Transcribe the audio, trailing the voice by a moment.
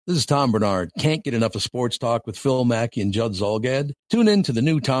This is Tom Bernard. Can't get enough of sports talk with Phil Mackey and Judd Zolgad? Tune in to the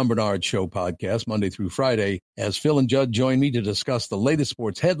new Tom Bernard Show podcast Monday through Friday as Phil and Judd join me to discuss the latest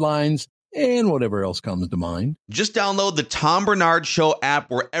sports headlines and whatever else comes to mind. Just download the Tom Bernard Show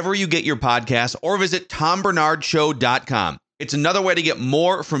app wherever you get your podcasts or visit tombernardshow.com. It's another way to get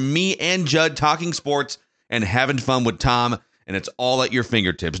more from me and Judd talking sports and having fun with Tom, and it's all at your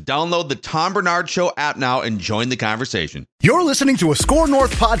fingertips. Download the Tom Bernard Show app now and join the conversation. You're listening to a Score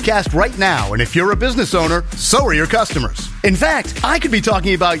North podcast right now, and if you're a business owner, so are your customers. In fact, I could be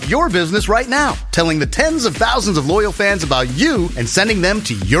talking about your business right now, telling the tens of thousands of loyal fans about you and sending them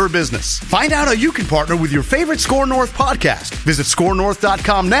to your business. Find out how you can partner with your favorite Score North podcast. Visit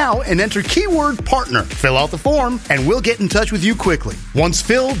scorenorth.com now and enter keyword partner. Fill out the form, and we'll get in touch with you quickly. Once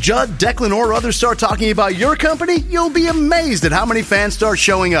Phil, Judd, Declan, or others start talking about your company, you'll be amazed at how many fans start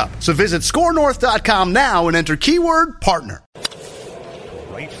showing up. So visit scorenorth.com now and enter keyword partner.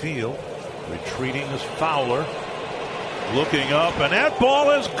 Right field, retreating is Fowler. Looking up, and that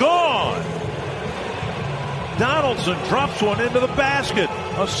ball is gone. Donaldson drops one into the basket.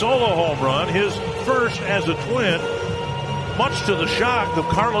 A solo home run, his first as a Twin, much to the shock of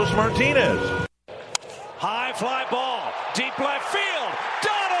Carlos Martinez. High fly ball, deep left field.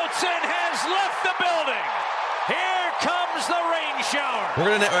 Donaldson has left the building. Here comes the rain shower.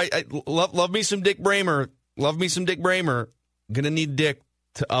 We're gonna love me some Dick Bramer. Love me some Dick Bramer. Gonna need Dick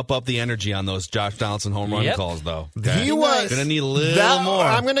to up the energy on those Josh Donaldson home run calls, though. Okay? He was gonna need a little more.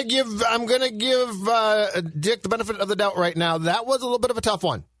 I'm gonna give Dick the benefit of the doubt right now. That was a little bit of a tough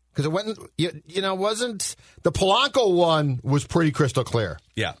one because it wasn't the Polanco one was pretty crystal clear.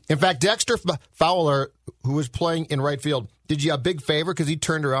 Yeah. In fact, Dexter Fowler, who was playing in right field, did you a big favor because he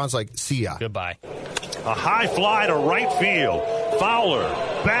turned around and was like, "See ya, goodbye." A high fly to right field. Fowler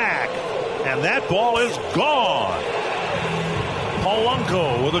back, and that ball is gone.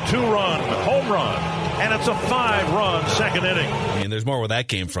 Polanco with a 2-run home run, and it's a 5-run second inning. I mean, there's more where that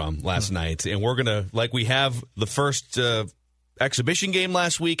came from last night, and we're going to, like we have the first exhibition game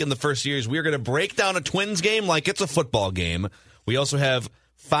last week in the first series, we're going to break down a Twins game like it's a football game. We also have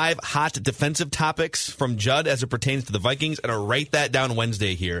 5 hot defensive topics from Judd as it pertains to the Vikings, and I'll write that down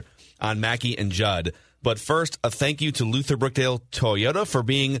Wednesday here on Mackey and Judd. But first, a thank you to Luther Brookdale Toyota for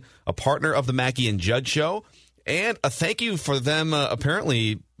being a partner of the Mackey and Judd show. And a thank you for them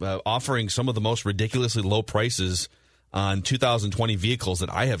apparently offering some of the most ridiculously low prices on 2020 vehicles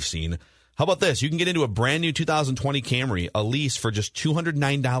that I have seen. How about this? You can get into a brand new 2020 Camry, a lease for just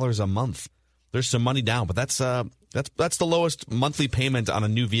 $209 a month. There's some money down, but that's the lowest monthly payment on a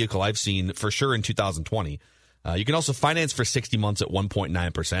new vehicle I've seen for sure in 2020. You can also finance for 60 months at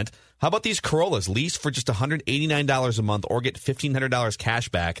 1.9%. How about these Corollas? Lease for just $189 a month or get $1,500 cash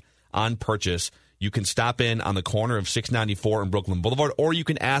back on purchase. You can stop in on the corner of 694 and Brooklyn Boulevard, or you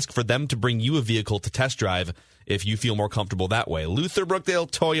can ask for them to bring you a vehicle to test drive if you feel more comfortable that way.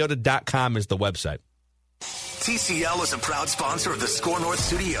 LutherBrookdaleToyota.com is the website. TCL is a proud sponsor of the Score North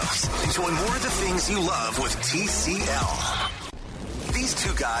Studios. Enjoy more of the things you love with TCL. These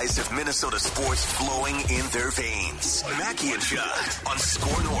two guys have Minnesota sports flowing in their veins. Mackey and Judd on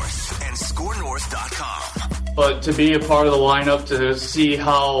Score North and ScoreNorth.com. But to be a part of the lineup, to see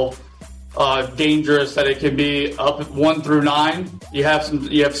how dangerous that it can be up 1 through 9. You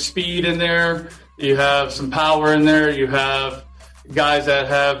have speed in there. You have some power in there. You have guys that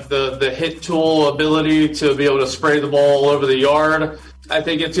have the hit tool ability to be able to spray the ball all over the yard. I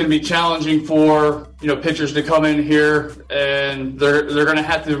think it's going to be challenging for pitchers to come in here, and they're going to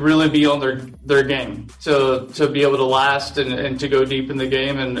have to really be on their game to be able to last and to go deep in the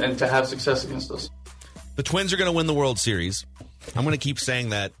game and to have success against us. The Twins are going to win the World Series. I'm going to keep saying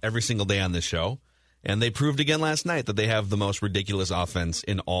that every single day on this show. And they proved again last night that they have the most ridiculous offense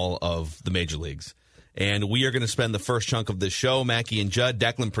in all of the major leagues. And we are going to spend the first chunk of this show, Mackey and Judd,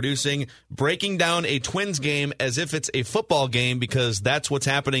 Declan producing, breaking down a Twins game as if it's a football game, because that's what's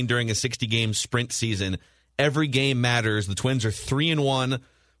happening during a 60-game sprint season. Every game matters. The Twins are 3-1,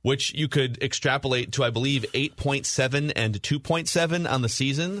 which you could extrapolate to, I believe, 8.7 and 2.7 on the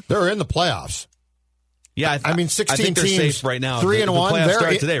season. They're in the playoffs. Yeah, I mean, 16 I think they're teams, safe right now. 3-1. The playoffs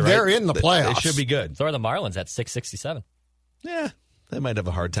start today, right? They're in the playoffs. It should be good. So are the Marlins at 667. Yeah, they might have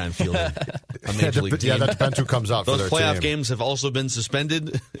a hard time fielding a major league team. Yeah, that depends who comes out for their team. Those playoff games have also been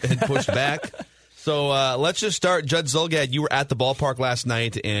suspended and pushed back. So let's just start. Judd Zolgad, you were at the ballpark last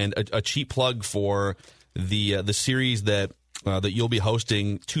night, and a cheap plug for the series that you'll be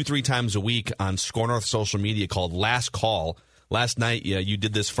hosting 2-3 times a week on Score North social media called Last Call. Last night, you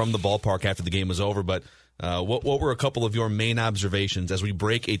did this from the ballpark after the game was over, but what were a couple of your main observations as we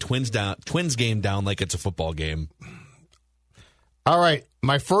break a Twins game down like it's a football game? All right,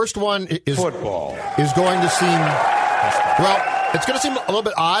 my first one is Football. Is going to seem, well, it's going to seem a little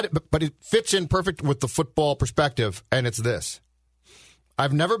bit odd, but it fits in perfect with the football perspective, and it's this.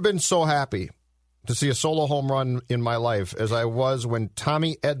 I've never been so happy to see a solo home run in my life as I was when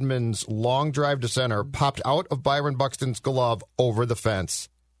Tommy Edmonds' long drive to center popped out of Byron Buxton's glove over the fence.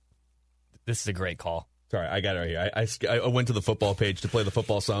 This is a great call. Sorry, I got it right here. I went to the football page to play the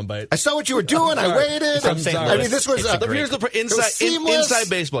football soundbite. I saw what you were doing. I waited. I'm sorry. I mean, this was Here's the inside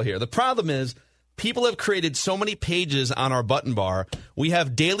baseball here. The problem is people have created so many pages on our button bar. We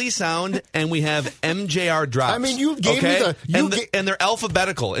have Daily Sound and we have MJR Drops. I mean, you gave me and they're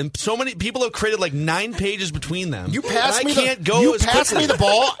alphabetical, and so many people have created like 9 pages between them. You passed me the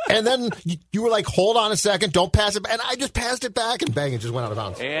ball, and then you were like, "Hold on a second, don't pass it," and I just passed it back, and bang, it just went out of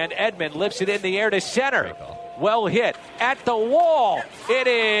bounds. And Edmond lifts it in the air to center. Well hit at the wall. It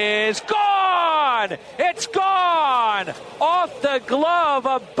is gone. It's gone off the glove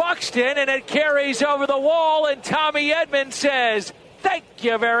of Buxton, and it carries over the wall. And Tommy Edmond says, "Thank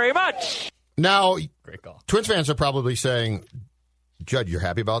you very much." Now, great call. Twins fans are probably saying, "Judd, you're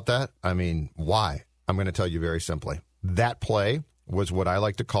happy about that?" I mean, why? I'm going to tell you very simply. That play was what I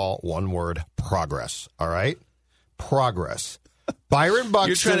like to call one word: progress. All right, progress. Byron Buxton.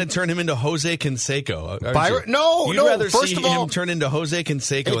 You're trying to turn him into Jose Canseco. No. You'd rather First see of all, him turn into Jose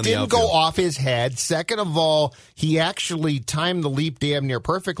Canseco in the outfield. It didn't go off his head. Second of all, he actually timed the leap damn near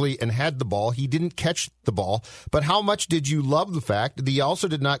perfectly and had the ball. He didn't catch the ball. But how much did you love the fact that he also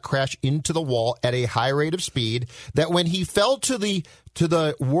did not crash into the wall at a high rate of speed, that when he fell to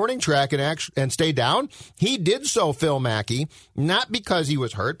the warning track and stayed down, he did so, Phil Mackey, not because he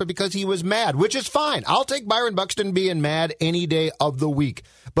was hurt, but because he was mad, which is fine. I'll take Byron Buxton being mad any day of the week.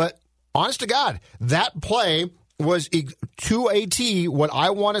 But honest to God, that play was to a T what I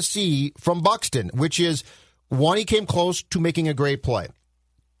want to see from Buxton, which is, 1, he came close to making a great play.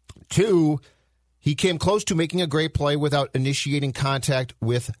 2, he came close to making a great play without initiating contact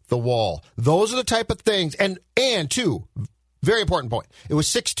with the wall. Those are the type of things. And 2, very important point. It was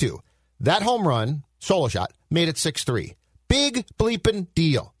 6-2. That home run, solo shot, made it 6-3. Big bleeping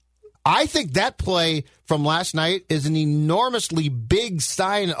deal. I think that play from last night is an enormously big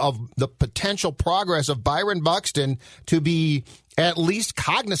sign of the potential progress of Byron Buxton to be at least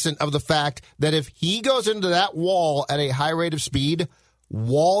cognizant of the fact that if he goes into that wall at a high rate of speed,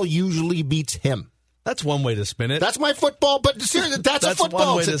 wall usually beats him. That's one way to spin it. That's my football, but seriously, that's a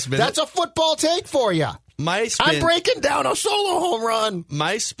football. That's a football take for you. My spin, I'm breaking down a solo home run.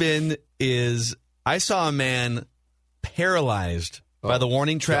 My spin is, I saw a man paralyzed by the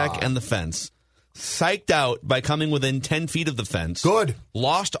warning track and the fence, psyched out by coming within 10 feet of the fence. Good.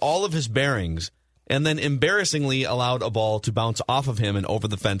 Lost all of his bearings, and then embarrassingly allowed a ball to bounce off of him and over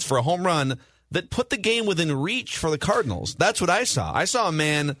the fence for a home run that put the game within reach for the Cardinals. That's what I saw. I saw a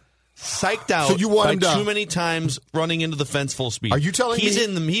man psyched out too many times running into the fence full speed. Are you telling me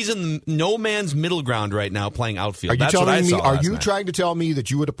he's in the no man's middle ground right now playing outfield? Are you trying to tell me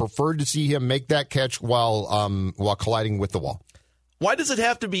that you would have preferred to see him make that catch while colliding with the wall? Why does it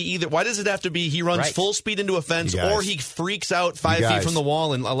have to be either? Why does it have to be he runs full speed into a fence or he freaks out 5 feet from the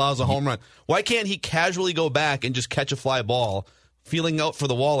wall and allows a home run? Why can't he casually go back and just catch a fly ball, feeling out for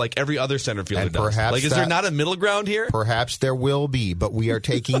the wall like every other center fielder does? Like, is there not a middle ground here? Perhaps there will be, but we are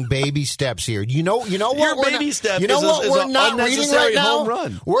taking baby steps here. You know what? Your baby step is we're not reading right now? Home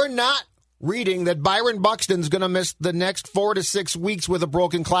run. We're not reading that Byron Buxton's going to miss the next 4 to 6 weeks with a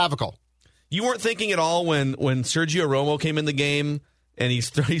broken clavicle. You weren't thinking at all when Sergio Romo came in the game, and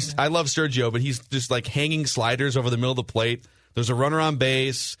he's I love Sergio, but he's just like hanging sliders over the middle of the plate. There's a runner on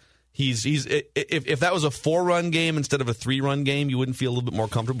base. If that was a 4-run game instead of a 3-run game, you wouldn't feel a little bit more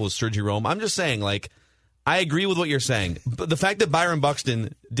comfortable with Sergio Romo. I'm just saying, like, I agree with what you're saying, but the fact that Byron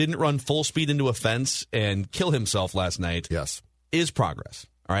Buxton didn't run full speed into a fence and kill himself last night, is progress.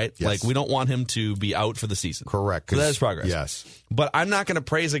 All right, like, we don't want him to be out for the season. Correct. So that is progress. Yes, but I'm not going to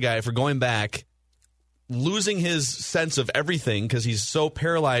praise a guy for going back, losing his sense of everything because he's so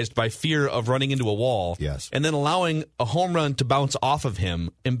paralyzed by fear of running into a wall, and then allowing a home run to bounce off of him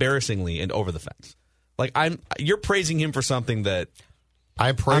embarrassingly and over the fence. Like, you're praising him for something that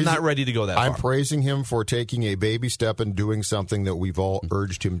I'm not ready to go that far. I'm praising him for taking a baby step and doing something that we've all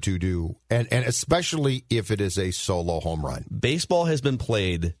urged him to do, and especially if it is a solo home run. Baseball has been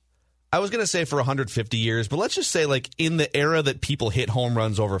played, I was going to say for 150 years, but let's just say like in the era that people hit home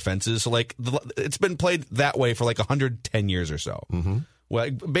runs over fences. So like it's been played that way for like 110 years or so. Mm-hmm. Well,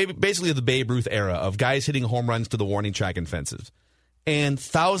 basically the Babe Ruth era of guys hitting home runs to the warning track and fences. And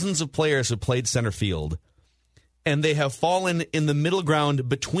thousands of players have played center field. and they have fallen in the middle ground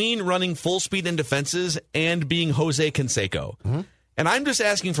between running full speed into fences and being Jose Canseco. Mm-hmm. And I'm just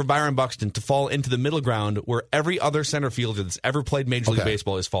asking for Byron Buxton to fall into the middle ground where every other center fielder that's ever played Major League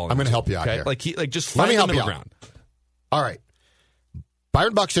Baseball is falling. I'm going to help you out here. Just find the middle ground. All right.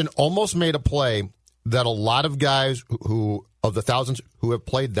 Byron Buxton almost made a play that a lot of guys who of the thousands who have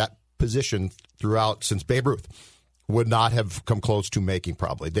played that position throughout since Babe Ruth would not have come close to making.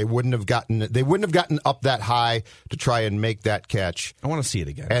 Probably they wouldn't have gotten up that high to try and make that catch. I want to see it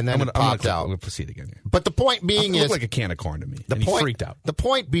again, and then it popped out. I'm going to see it again. Here. But the point being it looked like a can of corn to me. He freaked out. The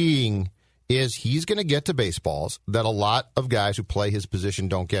point being is he's going to get to baseballs that a lot of guys who play his position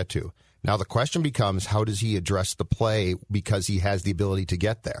don't get to. Now the question becomes, how does he address the play because he has the ability to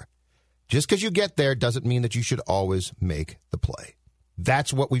get there? Just because you get there doesn't mean that you should always make the play.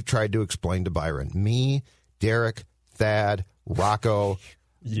 That's what we've tried to explain to Byron. Me, Derek, Thad, Rocco,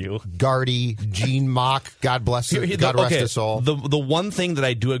 Gardy, Gene Mock, God bless him, God rest his soul. The one thing that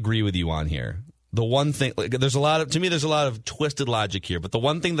I do agree with you on here, the one thing, there's a lot of twisted logic here, but the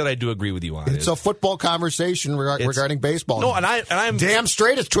one thing that I do agree with you on it's a football conversation regarding baseball. No, and I'm damn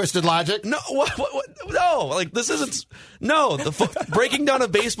straight it's twisted logic. No, no, this isn't. No, breaking down a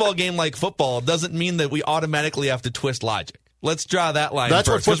baseball game like football doesn't mean that we automatically have to twist logic. Let's draw that line. That's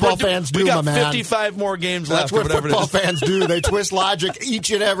first, what football fans do, we got my man. 55 more games left. That's what football fans do. They twist logic each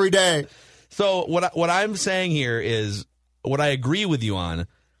and every day. So what I'm saying here is what I agree with you on.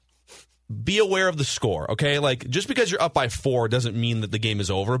 Be aware of the score, okay? Just because you're up by 4 doesn't mean that the game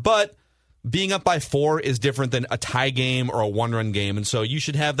is over, but being up by 4 is different than a tie game or a one-run game, and so you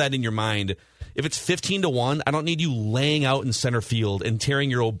should have that in your mind. If it's 15-1, I don't need you laying out in center field and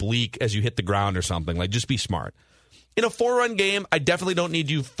tearing your oblique as you hit the ground or something. Just be smart. In a 4-run game, I definitely don't need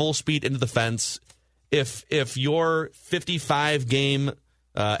you full speed into the fence. If your 55-game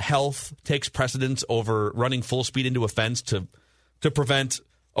health takes precedence over running full speed into a fence to prevent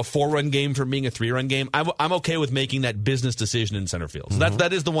a 4-run game from being a 3-run game, I'm okay with making that business decision in center field. So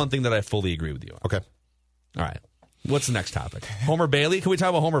that is the one thing that I fully agree with you on. Okay. All right. What's the next topic? Homer Bailey? Can we talk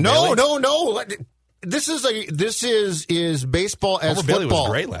about Homer Bailey? No. This is baseball as Homer football. Bailey was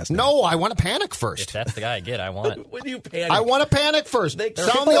great last night. No, I want to panic first. If that's the guy I get, I want. When do you panic? I want to panic first.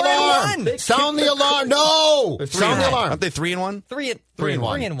 Sound the alarm. Sound the alarm. No. Sound the alarm. Aren't they 3-1? 3-1.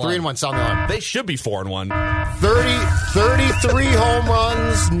 3-1. Sound the alarm. They should be 4-1. 33 home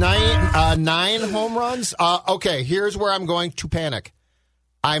runs, 9 home runs. Okay, here's where I'm going to panic.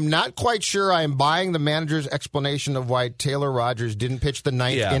 I'm not quite sure I'm buying the manager's explanation of why Taylor Rogers didn't pitch the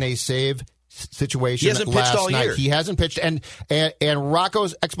ninth in a save situation. He hasn't pitched all year. He hasn't pitched, and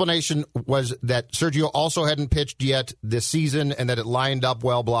Rocco's explanation was that Sergio also hadn't pitched yet this season, and that it lined up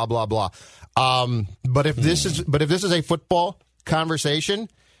well. Blah blah blah. But if this is a football conversation,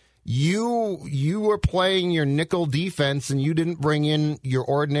 you were playing your nickel defense, and you didn't bring in your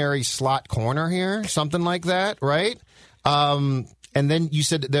ordinary slot corner here, something like that, right? And then you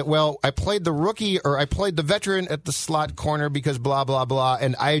said that, well, I played the rookie or I played the veteran at the slot corner because blah blah blah,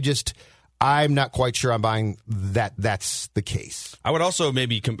 and I'm not quite sure I'm buying that that's the case. I would also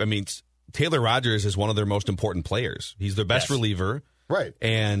Taylor Rogers is one of their most important players. He's their best reliever. Right.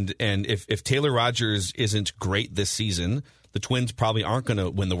 And if Taylor Rogers isn't great this season, the Twins probably aren't going to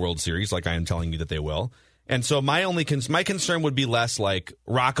win the World Series like I am telling you that they will. And so my concern would be less like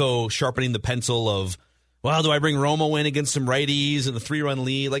Rocco sharpening the pencil of, well, do I bring Romo in against some righties and the 3-run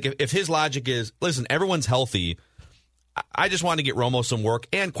lead? Like if his logic is, listen, everyone's healthy, I just want to get Romo some work.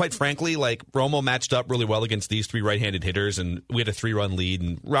 And quite frankly, Romo matched up really well against these 3 right-handed hitters, and we had a 3-run lead,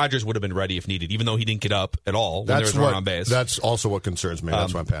 and Rogers would have been ready if needed, even though he didn't get up at all when there was a run on base. That's also what concerns me.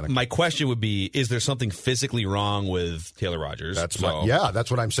 That's why I'm panicking. My question would be, is there something physically wrong with Taylor Rogers? That's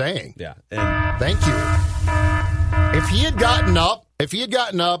what I'm saying. Yeah. And thank you. If he had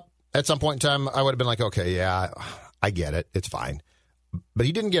gotten up at some point in time, I would have been like, okay, yeah, I get it. It's fine. But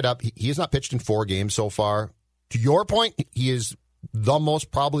he didn't get up. He has not pitched in 4 games so far. To your point, he is the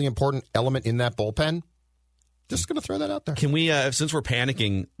most probably important element in that bullpen. Just going to throw that out there. Can we, since we're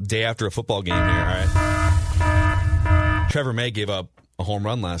panicking day after a football game here, all right? Trevor May gave up a home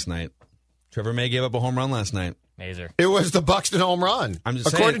run last night. Mazer. It was the Buxton home run.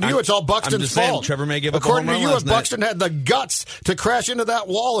 According to you, it's all Buxton's fault. Trevor May gave up a home run last night. According to you, Buxton had the guts to crash into that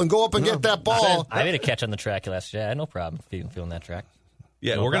wall and go up and get that ball. I made a catch on the track last year. I had no problem feeling that track.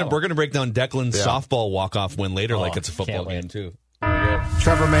 Yeah, we're gonna break down Declan's softball walk-off win later like it's a football game too.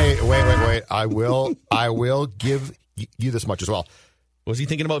 Trevor May, wait. I will give you this much as well. Was he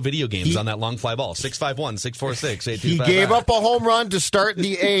thinking about video games on that long fly ball? 651-646-8255. He gave up a home run to start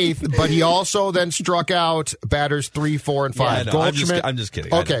the 8th, but he also then struck out batters 3, 4, and 5. Yeah, I'm just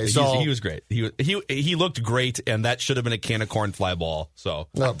kidding. Okay, so he was great. He looked great, and that should have been a can of corn fly ball. So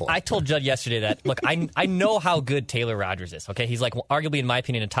I told Judd yesterday that, look, I know how good Taylor Rogers is. Okay, he's like arguably, in my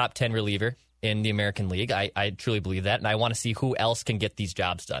opinion, a top 10 reliever in the American League. I truly believe that, and I want to see who else can get these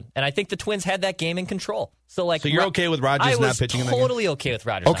jobs done. And I think the Twins had that game in control. So you're okay with Rogers not pitching in that game? I was totally okay with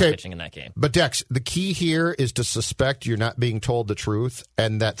Rogers not pitching in that game. But Dex, the key here is to suspect you're not being told the truth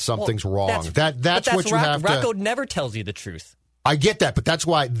and that something's wrong. That's what you have to... Rocco never tells you the truth. I get that, but that's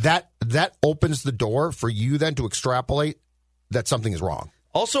why that opens the door for you then to extrapolate that something is wrong.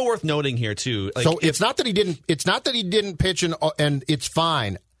 Also worth noting here too. So it's not that he didn't pitch and it's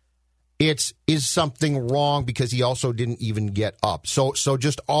fine. Is something wrong because he also didn't even get up. So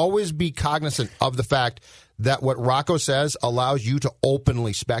just always be cognizant of the fact that what Rocco says allows you to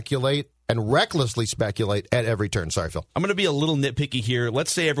openly speculate and recklessly speculate at every turn. Sorry, Phil. I'm going to be a little nitpicky here.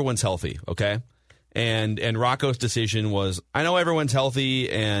 Let's say everyone's healthy, okay? And Rocco's decision was, I know everyone's healthy,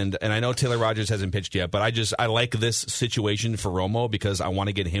 and I know Taylor Rogers hasn't pitched yet, but I like this situation for Romo because I want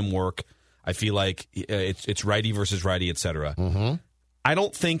to get him work. I feel like it's righty versus righty, et cetera. Mm-hmm. I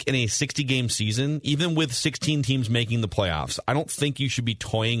don't think in a 60-game season, even with 16 teams making the playoffs, I don't think you should be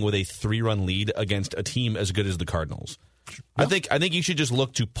toying with a 3-run lead against a team as good as the Cardinals. No. I think you should just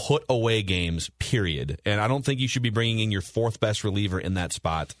look to put away games, period. And I don't think you should be bringing in your 4th best reliever in that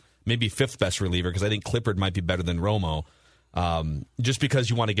spot, maybe 5th best reliever, because I think Clippard might be better than Romo, just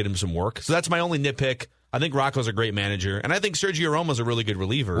because you want to get him some work. So that's my only nitpick. I think Rocco's a great manager, and I think Sergio Romo's a really good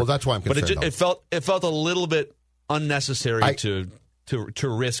reliever. Well, that's why I'm concerned. But it felt a little bit unnecessary to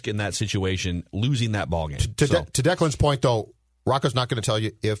risk in that situation, losing that ball game. To Declan's point, though, Rocco's not going to tell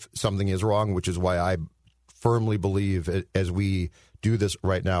you if something is wrong, which is why I firmly believe, as we do this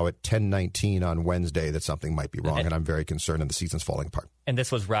right now at 10:19 on Wednesday, that something might be wrong, and I'm very concerned, and the season's falling apart. And this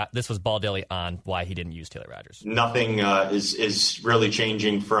was Baldelli on why he didn't use Taylor Rogers. Nothing is really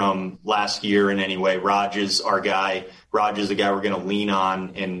changing from last year in any way. Raj is our guy. Raj is the guy we're going to lean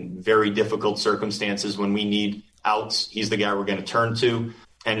on in very difficult circumstances when we need outs. He's the guy we're going to turn to.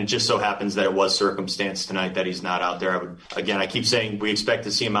 And it just so happens that it was circumstance tonight that he's not out there. I keep saying we expect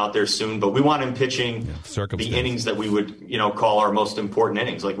to see him out there soon, but we want him pitching the innings that we would, call our most important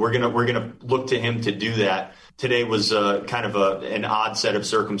innings. Like we're gonna look to him to do that. Today was kind of an odd set of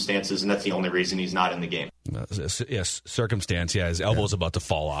circumstances, and that's the only reason he's not in the game. Yes, circumstance. Yeah, his elbow's about to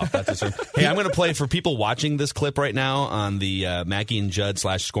fall off. Hey, I'm going to play for people watching this clip right now on the Mackey and Judd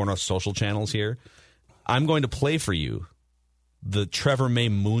 /Score North social channels here. I'm going to play for you the Trevor May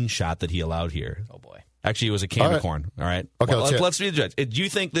moonshot that he allowed here. Oh boy! Actually, it was a can of corn. All right. Okay. Well, let's be the judge. Do you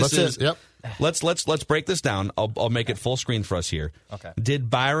think this is? Yep. Let's break this down. I'll make it full screen for us here. Okay. Did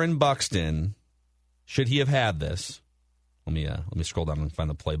Byron Buxton? Should he have had this? Let me scroll down and find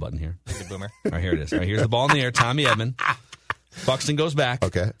the play button here. Good boomer. All right, here it is. All right, here's the ball in the air. Tommy Edman. Buxton goes back.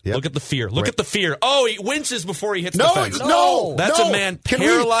 Okay. Yep. Look at the fear. Look at the fear. Oh, he winces before he hits the fence. No. That's a man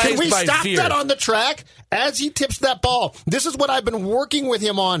paralyzed by fear. Can we stop that on the track as he tips that ball? This is what I've been working with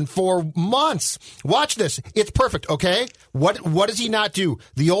him on for months. Watch this. It's perfect, okay? What does he not do?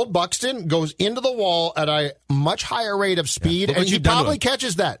 The old Buxton goes into the wall at a much higher rate of speed, and he probably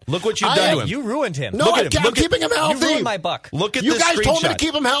catches that. Look what you've done to him. You ruined him. No, I'm keeping him healthy. You ruined my buck. Look at you this screenshot. You guys told me to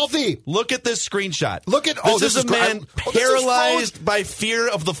keep him healthy. Look at this screenshot. Look at this is a man paralyzed by fear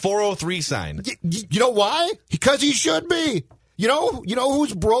of the 403 sign. You know why? Because he should be. You know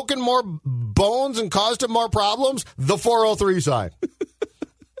who's broken more bones and caused him more problems? The 403 sign.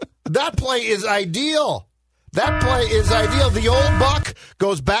 That play is ideal. The old buck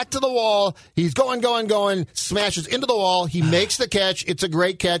goes back to the wall. He's going, smashes into the wall. He makes the catch. It's a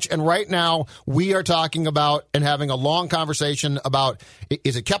great catch. And right now, we are talking about and having a long conversation about,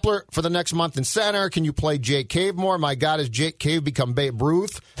 is it Kepler for the next month in center? Can you play Jake Cave more? My God, has Jake Cave become Babe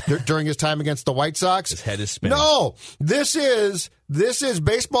Ruth during his time against the White Sox? His head is spinning. No, this is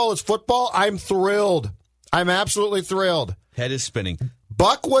baseball is football. I'm thrilled. I'm absolutely thrilled. Head is spinning.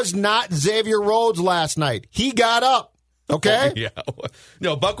 Buck was not Xavier Rhodes last night. He got up. Okay? Yeah.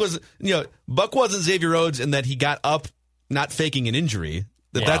 No, Buck wasn't Xavier Rhodes in that he got up not faking an injury.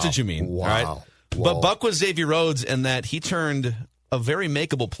 That's what you mean. Wow. All right? Whoa. But Buck was Xavier Rhodes in that he turned a very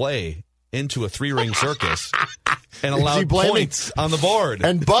makeable play into a 3-ring circus and allowed points on the board.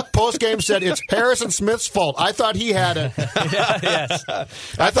 And Buck postgame said it's Harrison Smith's fault. I thought he had it. Yes.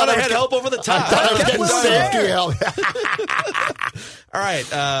 I thought I had help over the top. I thought I was getting safety help. All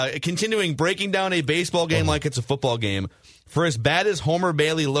right, continuing breaking down a baseball game like it's a football game. For as bad as Homer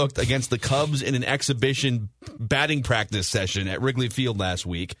Bailey looked against the Cubs in an exhibition batting practice session at Wrigley Field last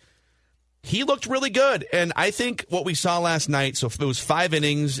week, he looked really good. And I think what we saw last night, so it was 5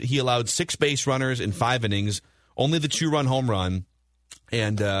 innings. He allowed 6 base runners in 5 innings, only the 2-run home run.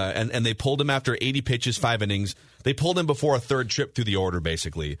 And they pulled him after 80 pitches, 5 innings. They pulled him before a third trip through the order,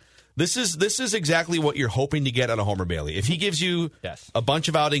 basically. This is exactly what you're hoping to get out of Homer Bailey. If he gives you a bunch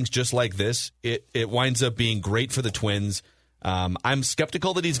of outings just like this, it winds up being great for the Twins. I'm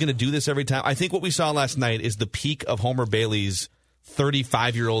skeptical that he's going to do this every time. I think what we saw last night is the peak of Homer Bailey's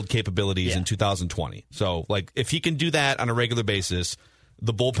 35-year-old capabilities in 2020. So, like, if he can do that on a regular basis,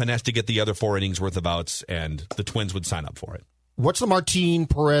 the bullpen has to get the other 4 innings worth of outs, and the Twins would sign up for it. What's the Martin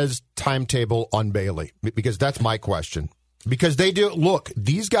Perez timetable on Bailey? Because that's my question. Because they do, look,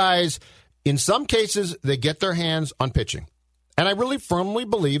 these guys, in some cases, they get their hands on pitching. And I really firmly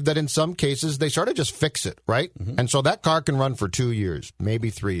believe that in some cases, they sort of just fix it, right? Mm-hmm. And so that car can run for 2 years, maybe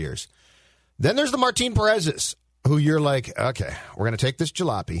 3 years. Then there's the Martin Perez's, who you're like, okay, we're going to take this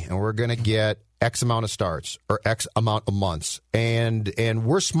jalopy and we're going to get X amount of starts or X amount of months. And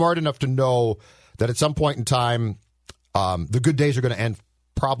we're smart enough to know that at some point in time, the good days are going to end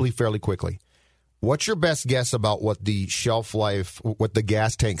probably fairly quickly. What's your best guess about what the shelf life, what the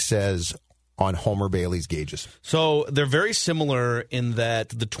gas tank says on Homer Bailey's gauges? So they're very similar in that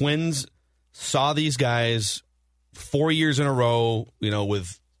the Twins saw these guys 4 years in a row,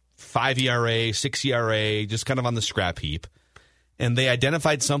 with 5 ERA, 6 ERA, just kind of on the scrap heap. And they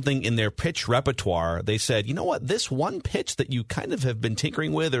identified something in their pitch repertoire. They said, you know what, this one pitch that you kind of have been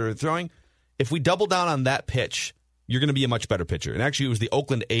tinkering with or throwing, if we double down on that pitch, you're going to be a much better pitcher. And actually, it was the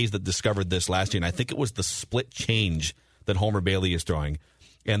Oakland A's that discovered this last year, and I think it was the split change that Homer Bailey is throwing.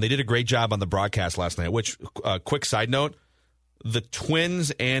 And they did a great job on the broadcast last night, which, quick side note, the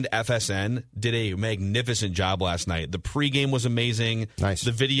Twins and FSN did a magnificent job last night. The pregame was amazing. Nice.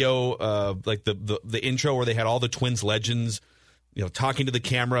 The video, like the intro where they had all the Twins legends, talking to the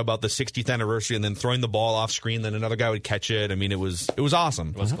camera about the 60th anniversary and then throwing the ball off screen, then another guy would catch it. I mean, it was awesome.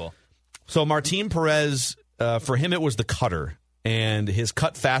 It was cool. So Martin Perez, for him, it was the cutter, and his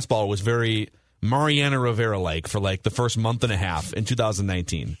cut fastball was very Mariano Rivera-like for like the first month and a half in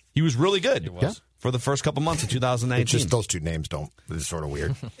 2019. He was really good. He was. For the first couple months of 2019. It's just those two names it's sort of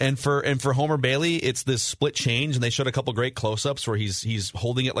weird. And for Homer Bailey, it's this split change, and they showed a couple great close-ups where he's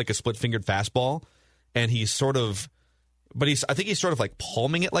holding it like a split-fingered fastball, and I think he's sort of like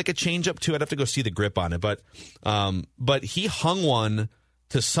palming it like a changeup too. I'd have to go see the grip on it, but he hung one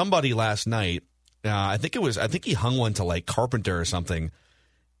to somebody last night. I think he hung one to like Carpenter or something.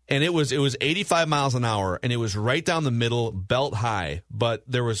 And it was 85 miles an hour, and it was right down the middle, belt high. But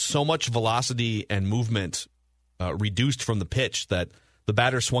there was so much velocity and movement reduced from the pitch that the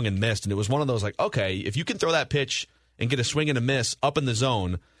batter swung and missed. And it was one of those like, okay, if you can throw that pitch and get a swing and a miss up in the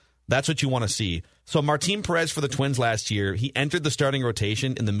zone, that's what you want to see. So Martin Perez for the Twins last year, he entered the starting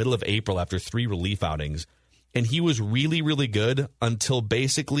rotation in the middle of April after 3 relief outings. And he was really, really good until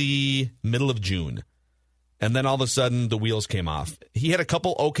basically middle of June. And then all of a sudden, the wheels came off. He had a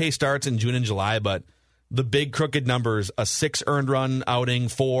couple okay starts in June and July, but the big crooked numbers, a 6 earned run outing,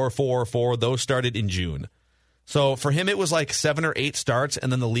 4, those started in June. So for him, it was like 7 or 8 starts,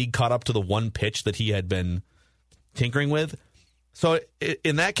 and then the league caught up to the one pitch that he had been tinkering with. So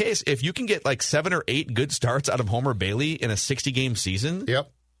in that case, if you can get like 7 or 8 good starts out of Homer Bailey in a 60-game season,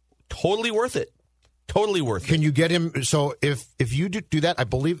 totally worth it. Totally worth it. Can you get him? So if you do that, I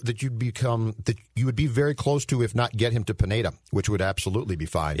believe that you would be very close to, if not get him to Pineda, which would absolutely be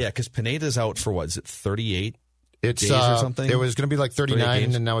fine. Yeah, because Pineda's out for what? Is it 38 days or something? It was going to be like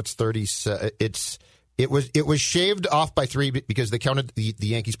 39, and now it's 30. It was shaved off by 3 because they counted the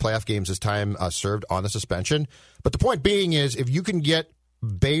Yankees playoff games as time served on the suspension. But the point being is, if you can get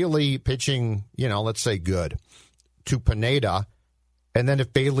Bailey pitching, let's say good, to Pineda, and then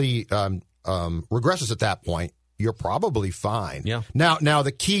if Bailey regresses at that point, you're probably fine. Yeah. Now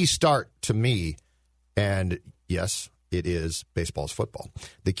the key start to me, and yes, it is baseball's football.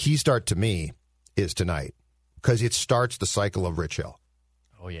 The key start to me is tonight, because it starts the cycle of Rich Hill.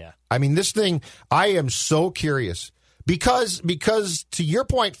 Oh yeah. I mean, this thing, I am so curious because to your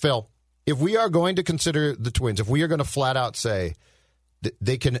point, Phil, if we are going to consider the Twins, if we are going to flat out say that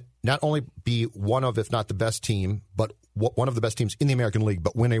they can not only be one of, if not the best team, but one of the best teams in the American League,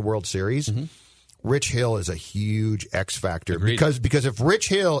 but win a World Series, Rich Hill is a huge X factor. Agreed. Because if Rich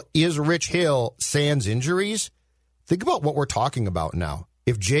Hill is Rich Hill sans injuries, think about what we're talking about now.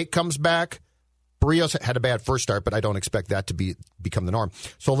 If Jake comes back, Barrios had a bad first start, but I don't expect that to become the norm.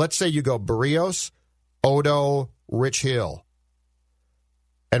 So let's say you go Barrios, Odo, Rich Hill,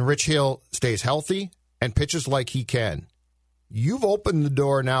 and Rich Hill stays healthy and pitches like he can. you've opened the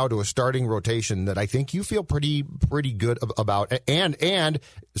door now to a starting rotation that I think you feel pretty good about. And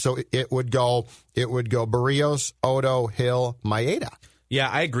so it would go Barrios, Odo, Hill, Maeda. Yeah,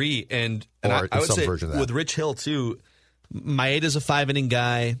 I agree. And Or I would some say version of that. with Rich Hill, too, Maeda's a 5-inning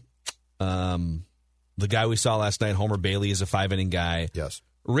guy. The guy we saw last night, Homer Bailey, is a 5-inning guy. Yes.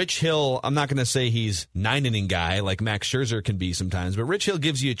 Rich Hill, I'm not going to say he's 9-inning guy like Max Scherzer can be sometimes, but Rich Hill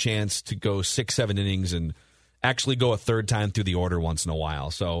gives you a chance to go 6-7 innings and actually go a third time through the order once in a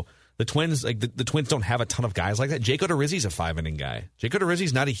while. So the Twins, like the Twins don't have a ton of guys like that. Jake Odorizzi's a 5-inning guy. Jake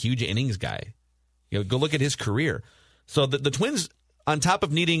Odorizzi's not a huge innings guy. Go look at his career. So the Twins, on top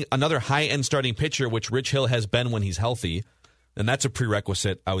of needing another high-end starting pitcher, which Rich Hill has been when he's healthy, and that's a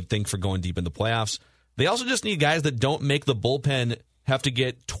prerequisite, I would think, for going deep in the playoffs, they also just need guys that don't make the bullpen have to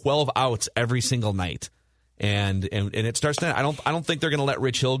get 12 outs every single night. And it starts tonight. I don't think they're going to let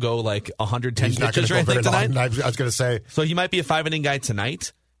Rich Hill go like 110 pitches or anything tonight. I was going to say. So he might be a 5-inning guy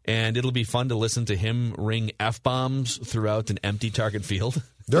tonight, and it'll be fun to listen to him ring F-bombs throughout an empty Target Field.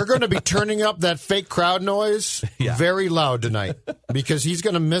 They're going to be turning up that fake crowd noise very loud tonight because he's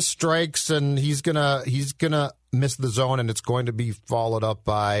going to miss strikes and he's going to miss the zone, and it's going to be followed up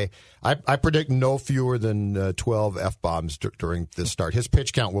by I predict no fewer than 12 F-bombs during this start. His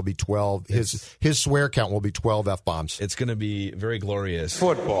pitch count will be 12. His swear count will be 12 F-bombs. It's going to be very glorious.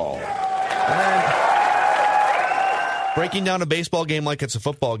 Football. Breaking down a baseball game like it's a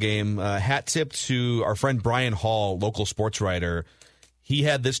football game, hat tip to our friend Brian Hall, local sports writer. He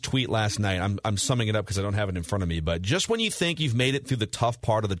had this tweet last night. I'm summing it up because I don't have it in front of me. But just when you think you've made it through the tough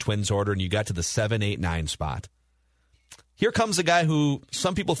part of the Twins order and you got to the 7, 8, 9 spot, here comes a guy who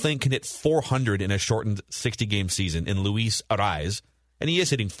some people think can hit 400 in a shortened 60-game season in Luis Arraez. And he is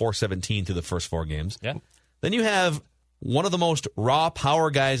hitting 417 through the first 4 games. Yeah. Then you have one of the most raw power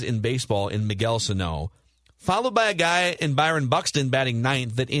guys in baseball in Miguel Sano, followed by a guy in Byron Buxton batting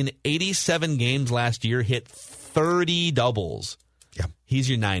 9th that in 87 games last year hit 30 doubles. Yeah. He's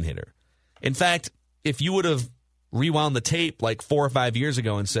your 9-hitter. In fact, if you would have rewound the tape like 4 or 5 years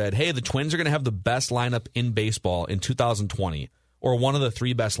ago and said, hey, the Twins are going to have the best lineup in baseball in 2020, or one of the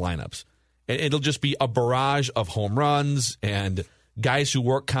 3 best lineups, it'll just be a barrage of home runs and guys who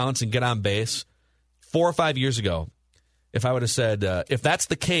work counts and get on base. 4 or 5 years ago, if I would have said, if that's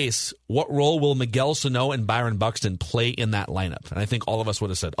the case, what role will Miguel Sano and Byron Buxton play in that lineup? And I think all of us would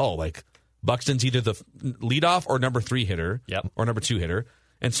have said, Buxton's either the leadoff or number 3 hitter, or number 2 hitter,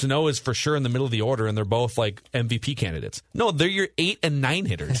 and Sano is for sure in the middle of the order, and they're both like MVP candidates. No, they're your 8 and 9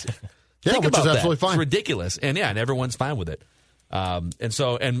 hitters. Yeah, Think which about is that. absolutely fine. It's ridiculous, and everyone's fine with it.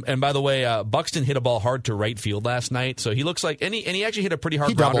 And by the way, Buxton hit a ball hard to right field last night, so he looks like, and he actually hit a pretty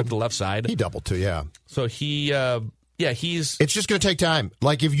hard grounder to the left side. He doubled too, yeah. So he's. It's just going to take time.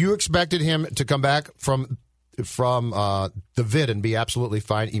 Like if you expected him to come back from the vid and be absolutely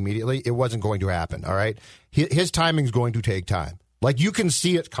fine immediately, it wasn't going to happen. All right, his timing's going to take time. Like you can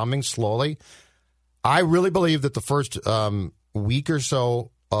see it coming slowly. I really believe that the first week or so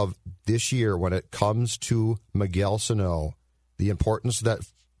of this year, when it comes to Miguel Sano, the importance that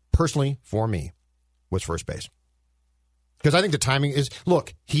personally for me was first base, because I think the timing is.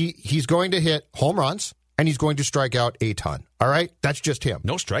 Look, he's going to hit home runs. And he's going to strike out a ton. All right? That's just him.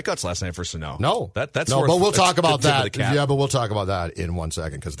 No strikeouts last night for Sano. No. That's no, worth, but we'll talk about that. Yeah, but we'll talk about that in 1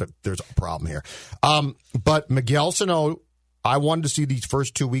 second because there's a problem here. But Miguel Sano, I wanted to see these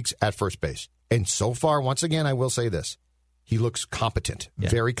first 2 weeks at first base. And so far, once again, I will say this. He looks competent,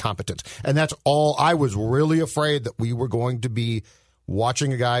 very competent. And that's all. I was really afraid that we were going to be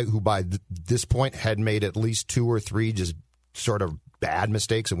watching a guy who by this point had made at least 2 or 3 just sort of bad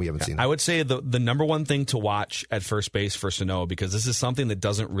mistakes, and we haven't seen that. I would say the number one thing to watch at first base for Sano, because this is something that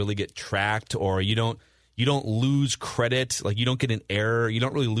doesn't really get tracked, or you don't lose credit, like you don't get an error, you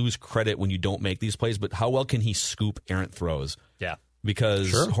don't really lose credit when you don't make these plays, but how well can he scoop errant throws? Yeah.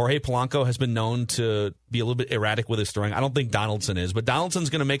 Because Jorge Polanco has been known to be a little bit erratic with his throwing. I don't think Donaldson is, but Donaldson's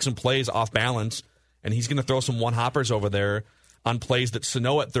going to make some plays off balance, and he's going to throw some one-hoppers over there on plays that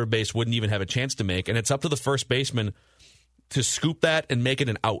Sano at third base wouldn't even have a chance to make, and it's up to the first baseman to scoop that and make it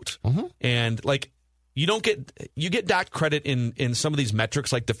an out. Mm-hmm. And like you get docked credit in some of these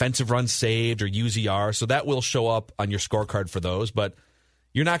metrics like defensive runs saved or UZR, so that will show up on your scorecard for those, but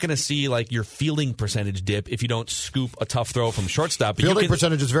you're not going to see like your fielding percentage dip if you don't scoop a tough throw from shortstop. But fielding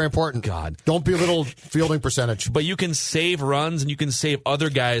percentage is very important. God. Don't belittle fielding percentage. But you can save runs and you can save other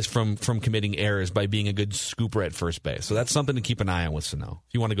guys from committing errors by being a good scooper at first base. So that's something to keep an eye on with Sano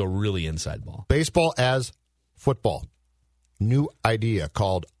if you want to go really inside ball. Baseball as football. New idea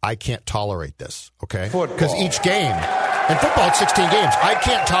called I Can't Tolerate This, okay? Because each game, in football it's 16 games, I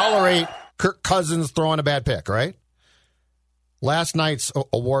can't tolerate Kirk Cousins throwing a bad pick, right? Last night's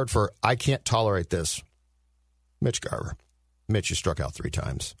award for I can't tolerate this, Mitch Garver. Mitch, you struck out 3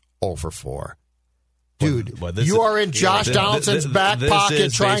 times. 0 for 4. Dude, you are in Josh Donaldson's back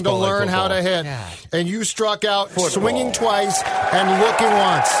pocket trying to learn how to hit, and you struck out swinging twice and looking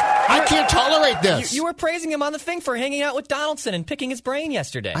once. I can't tolerate this. You were praising him on the thing for hanging out with Donaldson and picking his brain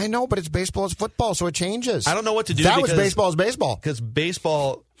yesterday. I know, but it's baseball, it's football, so it changes. I don't know what to do. That was baseball is baseball. Because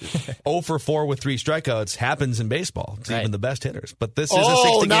baseball, 0 for 4 with 3 strikeouts happens in baseball. It's even the best hitters. But this is a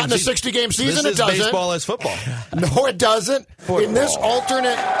 60-game not in a 60-game season, it doesn't. This is baseball as football. No, it doesn't. In this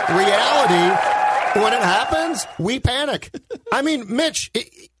alternate reality, when it happens, we panic. I mean, Mitch,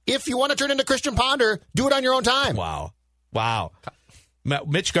 if you want to turn into Christian Ponder, do it on your own time. Wow.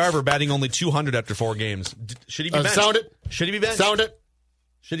 Mitch Garver batting only 200 after 4 games. Should he be benched? Sound it. Should he be benched? Sound it.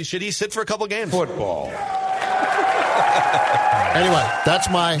 Should he sit for a couple games? Football. Anyway, that's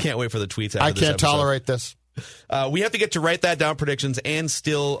my... Can't wait for the tweets after I this can't episode. tolerate this. We have to get to Write That Down predictions and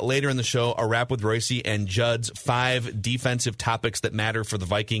still later in the show, a wrap with Royce and Judd's 5 defensive topics that matter for the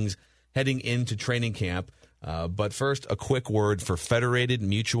Vikings heading into training camp. But first, a quick word for Federated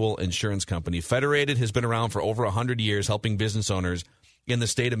Mutual Insurance Company. Federated has been around for over 100 years helping business owners in the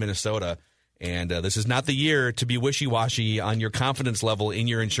state of Minnesota. And this is not the year to be wishy-washy on your confidence level in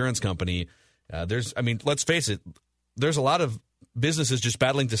your insurance company. Let's face it, there's a lot of businesses just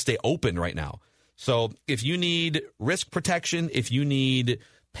battling to stay open right now. So if you need risk protection, if you need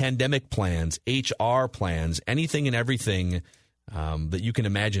pandemic plans, HR plans, anything and everything that you can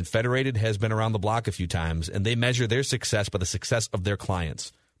imagine, Federated has been around the block a few times, and they measure their success by the success of their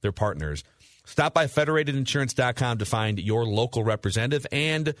clients, their partners. Stop by federatedinsurance.com to find your local representative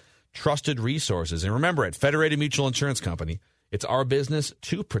and trusted resources. And remember, at Federated Mutual Insurance Company, it's our business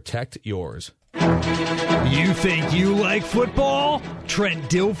to protect yours. You think you like football? Trent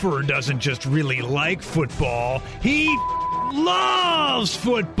Dilfer doesn't just really like football. He loves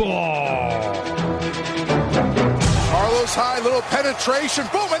football. Carlos Hyde, little penetration,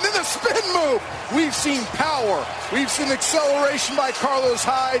 boom, and then the spin move. We've seen power. We've seen acceleration by Carlos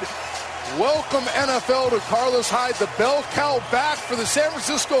Hyde. Welcome, NFL, to Carlos Hyde, the bell cow back for the San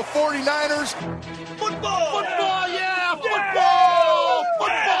Francisco 49ers. Football! Football, yeah! Football!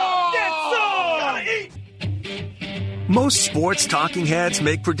 Football! Most sports talking heads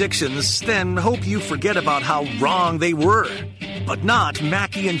make predictions, then hope you forget about how wrong they were. But not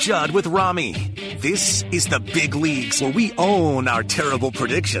Mackie and Judd with Rami. This is the big leagues where we own our terrible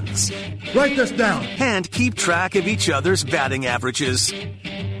predictions. Write this down. And keep track of each other's batting averages.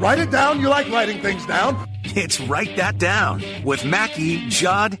 Write it down. You like writing things down. It's Write That Down with Mackie,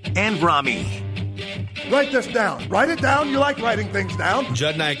 Judd, and Rami. Write this down. Write it down. You like writing things down.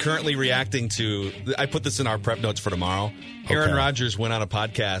 Judd and I are currently reacting to, I put this in our prep notes for tomorrow. Aaron Rodgers went on a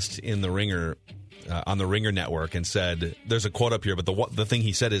podcast in The Ringer, on the Ringer Network, and said, there's a quote up here, but the thing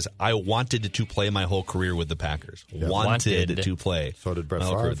he said is, I wanted to play my whole career with the Packers. Yeah. Wanted to play so did Brett my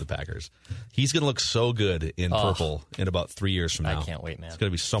whole Favre. career with the Packers. He's going to look so good in purple in about 3 years from now. I can't wait, man. It's going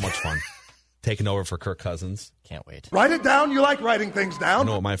to be so much fun. Taking over for Kirk Cousins. Can't wait. Write it down. You like writing things I down.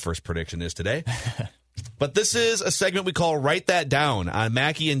 know what my first prediction is today. But this is a segment we call Write That Down on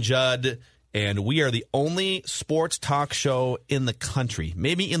Mackie and Judd, and we are the only sports talk show in the country,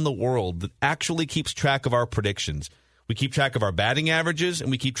 maybe in the world, that actually keeps track of our predictions. We keep track of our batting averages, and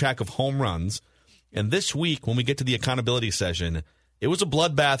we keep track of home runs. And this week, when we get to the accountability session, it was a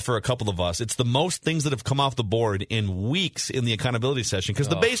bloodbath for a couple of us. It's the most things that have come off the board in weeks in the accountability session because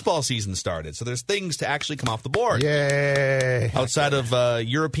the baseball season started. So there's things to actually come off the board. Yay. Outside of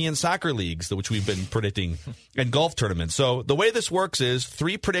European soccer leagues, which we've been predicting, and golf tournaments. So the way this works is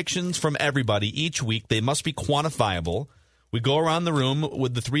 3 predictions from everybody each week. They must be quantifiable. We go around the room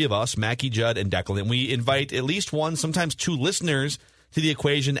with the 3 of us, Mackie, Judd, and Declan, and we invite at least 1, sometimes 2 listeners to the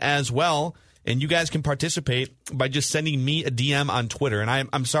equation as well. And you guys can participate by just sending me a DM on Twitter. And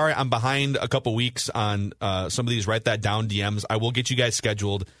I'm sorry I'm behind a couple weeks on some of these Write That Down DMs. I will get you guys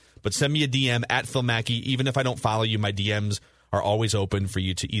scheduled. But send me a DM at Phil Mackey. Even if I don't follow you, my DMs are always open for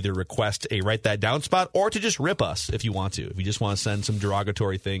you to either request a Write That Down spot or to just rip us if you want to. If you just want to send some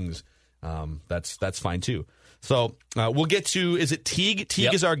derogatory things, that's fine too. So we'll get to, is it Teague?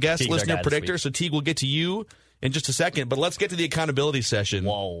 Teague is our guest listener predictor. So Teague, we'll get to you in just a second, but let's get to the accountability session.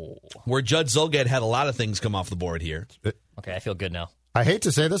 Whoa. Where Judd Zulgad had a lot of things come off the board here. Okay, I feel good now. I hate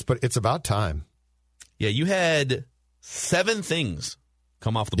to say this, but it's about time. Yeah, you had 7 things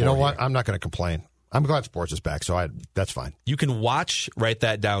come off the board. You know what? Here. I'm not going to complain. I'm glad sports is back, so that's fine. You can watch Write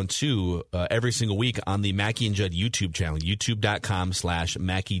That Down, too, every single week on the Mackie and Judd YouTube channel,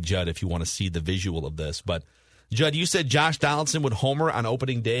 youtube.com/Mackie Judd, if you want to see the visual of this. But, Judd, you said Josh Donaldson would homer on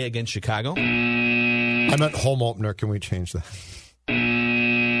opening day against Chicago? I meant home opener. Can we change that?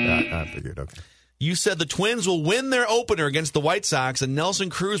 I figured, okay. You said the Twins will win their opener against the White Sox and Nelson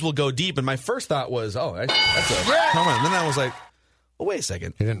Cruz will go deep. And my first thought was, that's a home run. And then I was like, well, wait a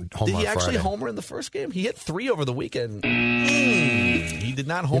second. He didn't homer Did he actually Friday. homer in the first game? He hit 3 over the weekend. He did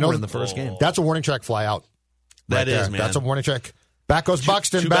not homer in the first game. That's a warning track fly out. That is, there. man. That's a warning track. Back goes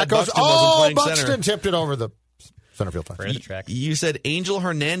Buxton. Too Back bad goes. Buxton wasn't playing Buxton center. tipped it over the center field fence. For the track. You said Angel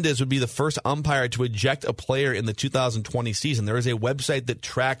Hernandez would be the first umpire to eject a player in the 2020 season. There is a website that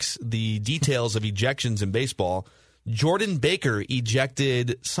tracks the details of ejections in baseball. Jordan Baker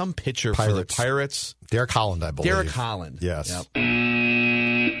ejected some pitcher for the Pirates. Derek Holland, I believe. Derek Holland. Yes.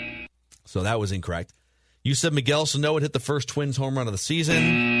 Yep. So that was incorrect. You said Miguel Sano would hit the first Twins home run of the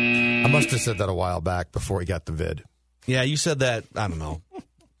season. I must have said that a while back before he got the vid. Yeah, you said that, I don't know,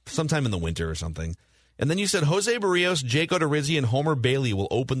 sometime in the winter or something. And then you said Jose Barrios, Jake Odorizzi, and Homer Bailey will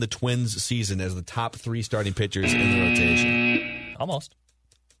open the Twins season as the top 3 starting pitchers in the rotation. Almost.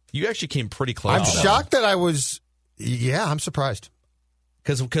 You actually came pretty close. I'm shocked that I was. Yeah, I'm surprised.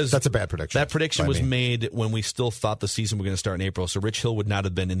 Because that's a bad prediction. That prediction was made when we still thought the season was going to start in April. So Rich Hill would not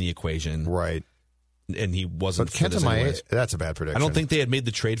have been in the equation. Right. And he wasn't. But Kenta Maeda, that's a bad prediction. I don't think they had made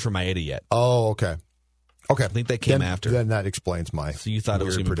the trade for Maeda yet. Oh, okay. Okay. I think that came after. Then that explains my. So you thought it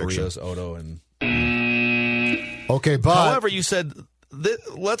was going to be prediction. Barrios, Odo, and. Okay, but. However, you said.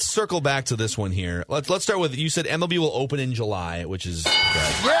 Let's circle back to this one here. Let's start with, you said MLB will open in July, which is good.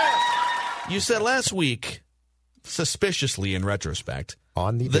 Yes! You said last week, suspiciously in retrospect,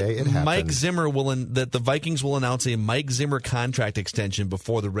 on the day it happened, Mike Zimmer that the Vikings will announce a Mike Zimmer contract extension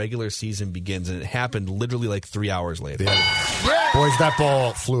before the regular season begins, and it happened literally like 3 hours later. Yeah. Boys, that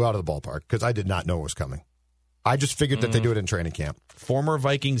ball flew out of the ballpark because I did not know it was coming. I just figured that they do it in training camp. Former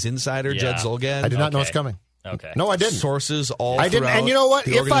Vikings insider Judd Zulgad. I did not know it was coming. Okay. No, I didn't. Sources all I didn't. And you know what?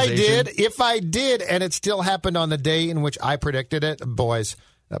 the If organization. I did, and it still happened on the day in which I predicted it, boys,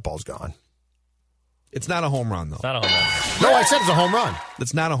 that ball's gone. It's not a home run, though. It's not a home run. No, I said it's a home run.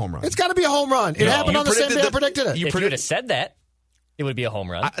 It's not a home run. It's got to be a home run. It happened on the same day I predicted it. If you would have said that, it would be a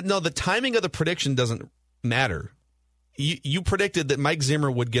home run. No, the timing of the prediction doesn't matter. You predicted that Mike Zimmer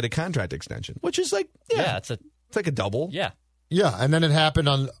would get a contract extension, which is like, it's like a double. Yeah. Yeah, and then it happened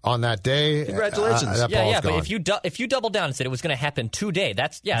on that day. Congratulations. That ball's but gone. if you doubled down and said it was going to happen today,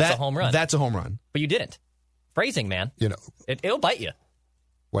 it's a home run. That's a home run. But you didn't. Phrasing, man. You know, it'll bite you.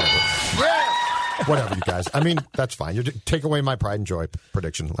 Whatever. Whatever, you guys. I mean, that's fine. You take away my pride and joy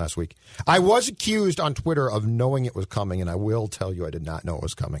prediction last week. I was accused on Twitter of knowing it was coming, and I will tell you I did not know it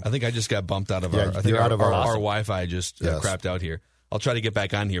was coming. I think I just got bumped out of Yeah, our. I think you're out of our Wi-Fi just crapped out here. I'll try to get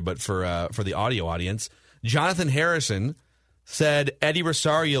back on here, but for the audio audience, Jonathan Harrison said Eddie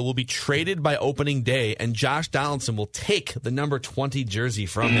Rosario will be traded by opening day, and Josh Donaldson will take the number 20 jersey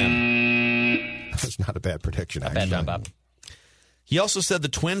from him. That's not a bad prediction. Not bad job, Bob. He also said the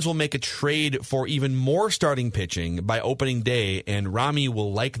Twins will make a trade for even more starting pitching by opening day, and Rami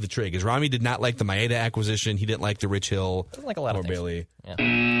will like the trade because Rami did not like the Maeda acquisition. He didn't like the Rich Hill Doesn't like a lot or of things. Bailey. Yeah.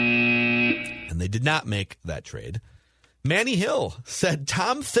 And they did not make that trade. Manny Hill said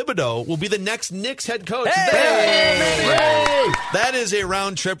Tom Thibodeau will be the next Knicks head coach. That is a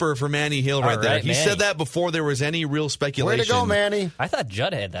round tripper for Manny Hill right there. He Manny. said that before there was any real speculation. Way to go, Manny. I thought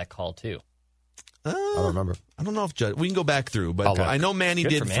Judd had that call, too. I don't remember. I don't know if Judd. We can go back through, but I'll look. I know Manny Good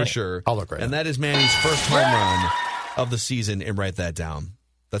did for for Manny. sure. I'll look right And now. that is Manny's first home run of the season, and write that down.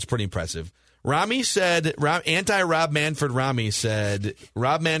 That's pretty impressive. Rami said, anti-Rob Manfred Rami said,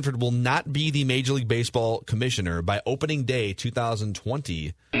 Rob Manfred will not be the Major League Baseball commissioner by opening day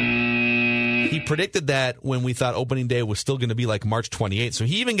 2020. He predicted that when we thought opening day was still going to be like March 28th. So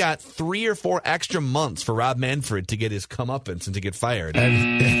he even got 3 or 4 extra months for Rob Manfred to get his comeuppance and to get fired.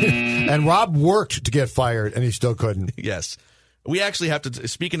 And Rob worked to get fired, and he still couldn't. Yes. We actually have to,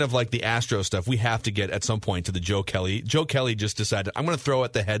 speaking of like the Astros stuff, we have to get at some point to the Joe Kelly. Joe Kelly just decided, I'm going to throw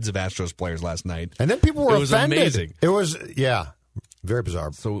at the heads of Astros players last night. And then people were It was offended. amazing. It was, very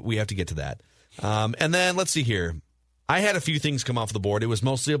bizarre. So we have to get to that. And then let's see here. I had a few things come off the board. It was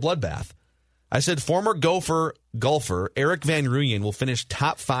mostly a bloodbath. I said former golfer Eric Van Rooyen will finish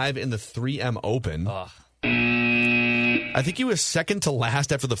top 5 in the 3M Open. I think he was second to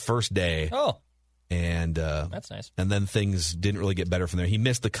last after the first day. Oh. And that's nice. And then things didn't really get better from there. He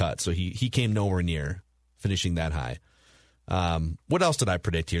missed the cut, so he came nowhere near finishing that high. What else did I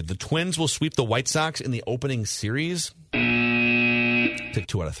predict here? The Twins will sweep the White Sox in the opening series. Took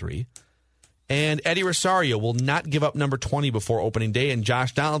 2 out of 3. And Eddie Rosario will not give up number 20 before opening day, and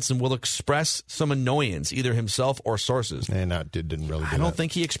Josh Donaldson will express some annoyance, either himself or sources. And that didn't really do I don't that.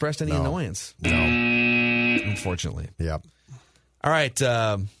 think he expressed any annoyance. No. Unfortunately. Yep. All right,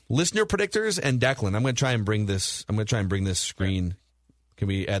 listener predictors and Declan. I'm going to try and bring this. Screen. Can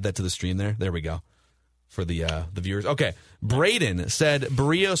we add that to the stream there? There we go. For the viewers. Okay. Braden said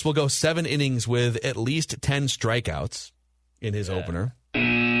Barrios will go 7 innings with at least 10 strikeouts in his opener.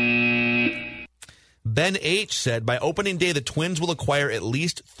 Ben H. said by opening day, the Twins will acquire at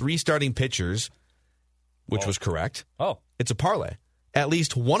least 3 starting pitchers, which was correct. Oh. It's a parlay. At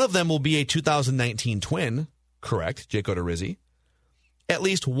least one of them will be a 2019 Twin. Correct. Jake Odorizzi. At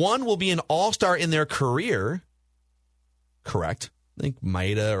least one will be an all-star in their career. Correct. I think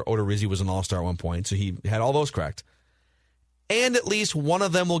Maeda or Odorizzi was an all-star at one point, so he had all those correct. And at least one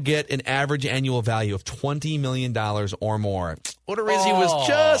of them will get an average annual value of $20 million or more. Odorizzi was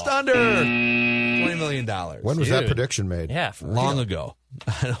just under $20 million. When was that prediction made? Yeah. Long ago.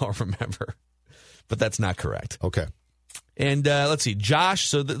 I don't remember. But that's not correct. Okay. And let's see. Josh,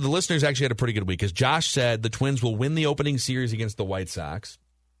 so the listeners actually had a pretty good week because Josh said the Twins will win the opening series against the White Sox.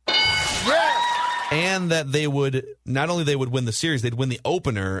 And that they would, not only they would win the series, they'd win the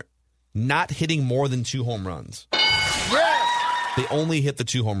opener not hitting more than 2 home runs. They only hit the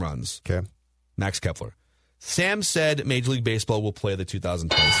 2 home runs. Okay. Max Kepler. Sam said Major League Baseball will play the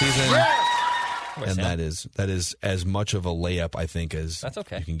 2020 season. And that is as much of a layup, I think, as you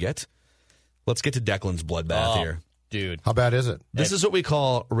can get. Let's get to Declan's bloodbath here. Dude. How bad is it? This is what we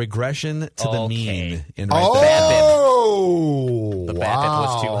call regression to the mean. In The BABIP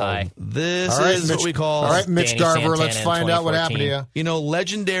was too high. This is what we call... All right, Mitch Garver, let's find out what happened to you. You know,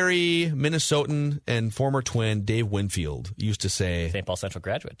 legendary Minnesotan and former Twin Dave Winfield used to say... St. Paul Central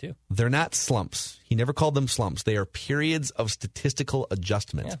graduate, too. They're not slumps. He never called them slumps. They are periods of statistical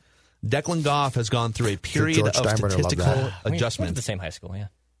adjustment. Yeah. Declan Goff has gone through a period of statistical adjustment. We went to the same high school, yeah.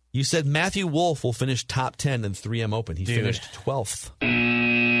 You said Matthew Wolff will finish top 10 in 3M Open. He finished 12th.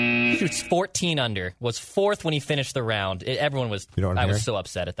 He was 14 under. Was 4th when he finished the round. Everyone was... I was so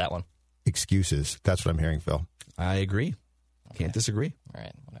upset at that one. Excuses. That's what I'm hearing, Phil. I agree. Can't disagree. All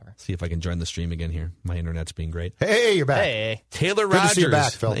right, whatever. See if I can join the stream again here. My internet's being great. Hey, you're back. Hey. Taylor Good Rogers. to see you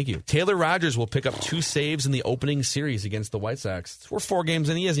back, Phil. Thank you. Taylor Rogers will pick up 2 saves in the opening series against the White Sox. We're 4 games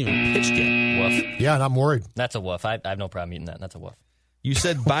in. He hasn't even pitched yet. Woof. Yeah, and I'm worried. That's a woof. I have no problem eating that. That's a woof. You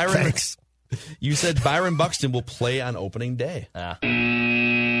said Byron. Thanks. You said Byron Buxton will play on opening day.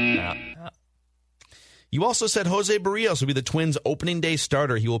 You also said Jose Barrios will be the Twins' opening day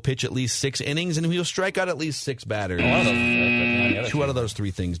starter. He will pitch at least 6 innings, and he will strike out at least 6 batters. One of those was good, but 2 out of those 3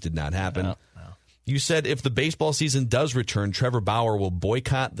 things did not happen. No. You said if the baseball season does return, Trevor Bauer will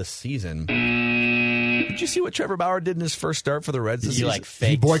boycott the season. Did you see what Trevor Bauer did in his first start for the Reds this season?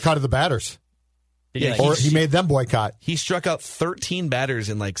 He boycotted the batters. Or he made them boycott. He struck out 13 batters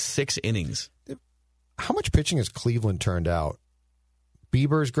in 6 innings. How much pitching has Cleveland turned out?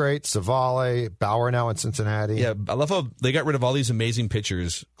 Bieber's great, Savale, Bauer now in Cincinnati. Yeah, I love how they got rid of all these amazing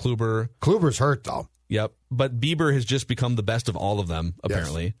pitchers. Kluber's hurt, though. Yep, but Bieber has just become the best of all of them,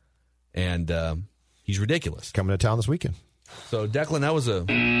 apparently. Yes. And he's ridiculous. Coming to town this weekend. So, Declan, that was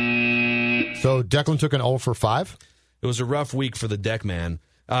So, Declan took an 0 for 5? It was a rough week for the deck man.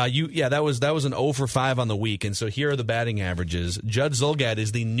 That was an 0 for 5 on the week, and so here are the batting averages. Judd Zulgad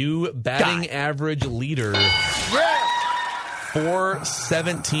is the new batting average leader.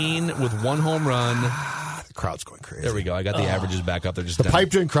 417 with 1 home run. The crowd's going crazy. There we go. I got the averages back up. They're just the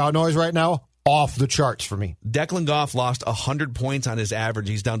piped-in crowd noise right now, off the charts for me. Declan Goff lost 100 points on his average.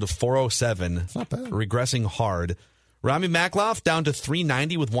 He's down to 407. That's not bad. Regressing hard. Rami Makloff down to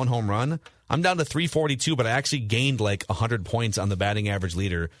 390 with 1 home run. I'm down to 342, but I actually gained 100 points on the batting average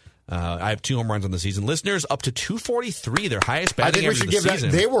leader. I have 2 home runs on the season. Listeners up to 243, their highest batting average of the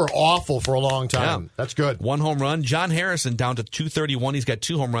season. They were awful for a long time. Yeah. That's good. 1 home run. John Harrison down to 231. He's got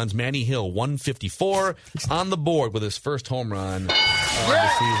 2 home runs. Manny Hill 154 on the board with his first home run of the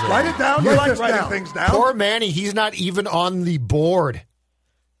season. Write it down. You like writing things down. Poor Manny. He's not even on the board.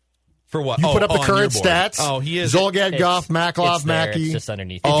 For what? You put up the current stats? Oh, he is. Zulgad, Goff, Makloff, Mackey. It's just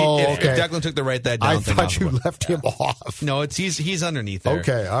underneath. If Declan took to write that down. I thought you left him off. No, he's underneath there.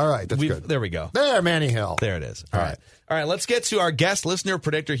 Okay, all right. That's good. There we go. There, Manny Hill. There it is. All right. All right, let's get to our guest listener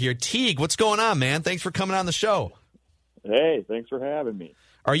predictor here. Teague, what's going on, man? Thanks for coming on the show. Hey, thanks for having me.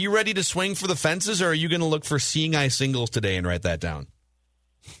 Are you ready to swing for the fences, or are you going to look for seeing eye singles today and write that down?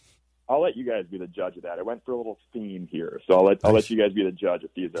 I'll let you guys be the judge of that. I went for a little theme here, so I'll let you guys be the judge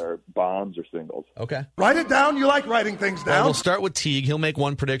if these are bombs or singles. Okay. Write it down. You like writing things down. Well, we'll start with Teague. He'll make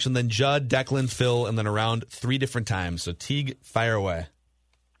one prediction, then Judd, Declan, Phil, and then around 3 different times. So Teague, fire away.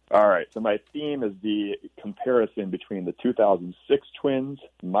 All right. So my theme is the comparison between the 2006 Twins,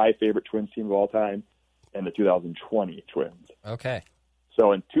 my favorite Twins team of all time, and the 2020 Twins. Okay.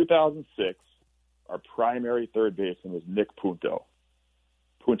 So in 2006, our primary third baseman was Nick Punto.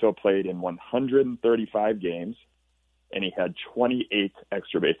 Punto played in 135 games, and he had 28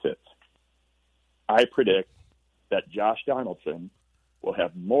 extra base hits. I predict that Josh Donaldson will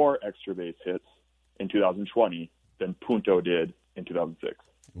have more extra base hits in 2020 than Punto did in 2006.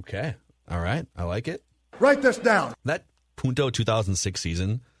 Okay. All right. I like it. Write this down. That Punto 2006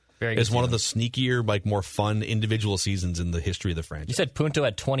 season is one of the sneakier, like more fun individual seasons in the history of the franchise. You said Punto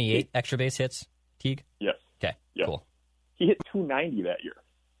had 28 extra base hits, Teague? Yes. Okay, cool. He hit 290 that year.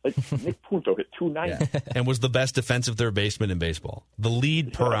 Like, Nick Punto hit 290. Yeah. And was the best defensive third baseman in baseball. The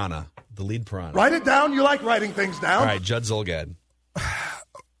lead piranha. Write it down. You like writing things down. All right, Judd Zulgad.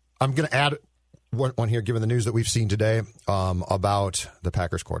 I'm going to add one here, given the news that we've seen today about the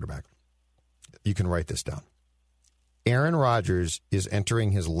Packers quarterback. You can write this down. Aaron Rodgers is entering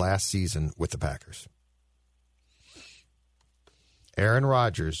his last season with the Packers. Aaron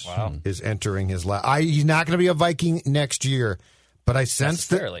Rodgers is entering his last. He's not going to be a Viking next year, but I sense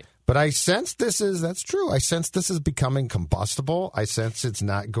that. But I sense that's true. I sense this is becoming combustible. I sense it's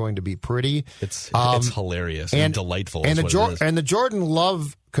not going to be pretty. It's hilarious and delightful. And the Jordan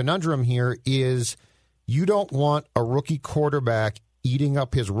Love conundrum here is you don't want a rookie quarterback eating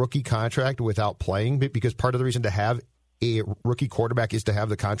up his rookie contract without playing, because part of the reason to have a rookie quarterback is to have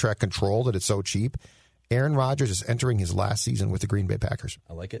the contract control that it's so cheap. Aaron Rodgers is entering his last season with the Green Bay Packers.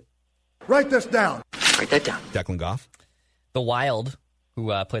 I like it. Write this down. Write that down. Declan Goff. The Wild,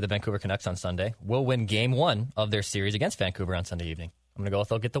 who play the Vancouver Canucks on Sunday, will win Game 1 of their series against Vancouver on Sunday evening. I'm going to go with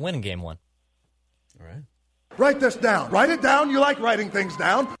they'll get the win in Game 1. All right. Write this down. Write it down. You like writing things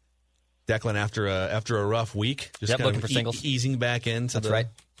down. Declan, after a rough week, just kind looking of for singles. Easing back into That's right.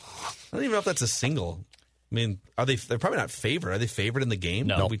 I don't even know if that's a single. I mean, they're probably not favored. Are they favored in the game?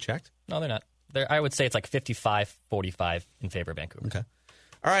 No. Have we checked? No, they're not. I would say it's like 55-45 in favor of Vancouver. Okay.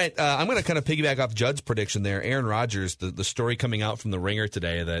 All right. I'm going to kind of piggyback off Judd's prediction there. Aaron Rodgers, the story coming out from the Ringer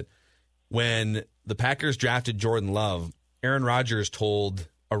today that when the Packers drafted Jordan Love, Aaron Rodgers told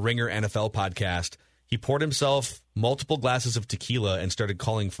a Ringer NFL podcast he poured himself multiple glasses of tequila and started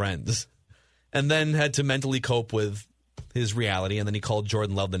calling friends, and then had to mentally cope with his reality. And then he called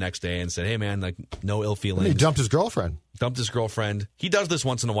Jordan Love the next day and said, hey, man, like, no ill feelings. And he dumped his girlfriend. He does this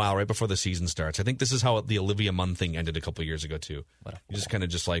once in a while right before the season starts. I think this is how the Olivia Munn thing ended a couple of years ago, too. He just kind of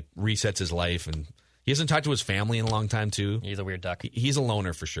resets his life. And he hasn't talked to his family in a long time, too. He's a weird duck. He's a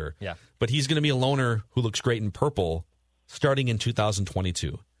loner for sure. Yeah. But he's going to be a loner who looks great in purple starting in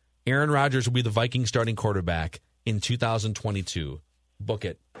 2022. Aaron Rodgers will be the Vikings starting quarterback in 2022. Book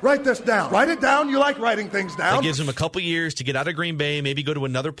it. Write this down. Write it down. You like writing things down. That gives him a couple years to get out of Green Bay, maybe go to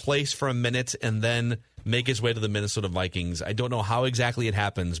another place for a minute, and then make his way to the Minnesota Vikings. I don't know how exactly it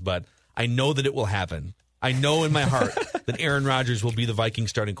happens, but I know that it will happen. I know in my heart that Aaron Rodgers will be the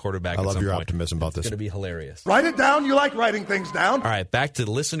Vikings starting quarterback I at love some your point. optimism about this. It's going to be hilarious. Write it down. You like writing things down. All right, back to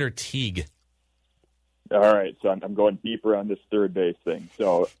listener Teague. All right, so I'm going deeper on this third base thing.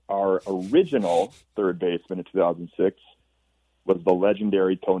 So our original third baseman in 2006 was the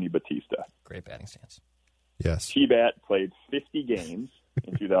legendary Tony Batista. Great batting stance. Yes. T-Bat played 50 games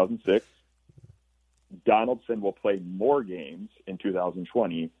in 2006. Donaldson will play more games in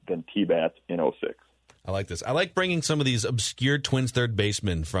 2020 than T-Bat in 06. I like this. I like bringing some of these obscure Twins third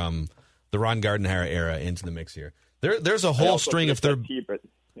basemen from the Ron Gardenhire era into the mix here. There's a whole string of third.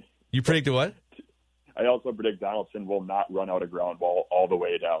 You predicted what? I also predict Donaldson will not run out a ground ball all the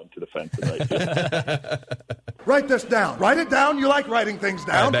way down to the fence tonight. Write this down. Write it down. You like writing things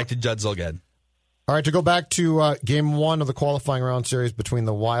down. All right, back to Judd Zulgad. All right, to go back to Game 1 of the qualifying round series between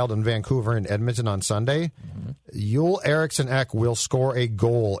the Wild and Vancouver in Edmonton on Sunday, Joel Eriksson Ek will score a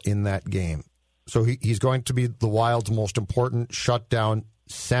goal in that game. So he's going to be the Wild's most important shutdown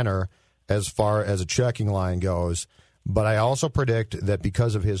center as far as a checking line goes. But I also predict that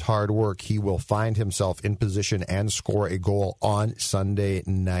because of his hard work, he will find himself in position and score a goal on Sunday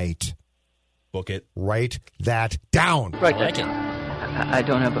night. Book it. Write that down. Write that down. I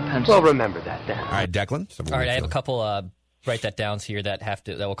don't have a pencil. Well, remember that then. All right, Declan. All right, I have a couple write that downs here that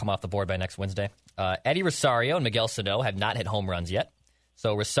will come off the board by next Wednesday. Eddie Rosario and Miguel Sano have not hit home runs yet.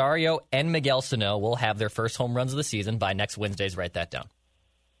 So Rosario and Miguel Sano will have their first home runs of the season by next Wednesday's write that down.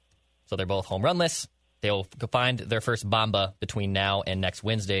 So they're both home runless. They'll find their first Bamba between now and next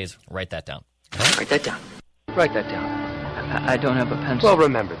Wednesday's. Write that down. Write that down. Write that down. I don't have a pencil. Well,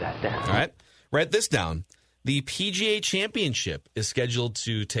 remember that then. All right. Write this down. The PGA Championship is scheduled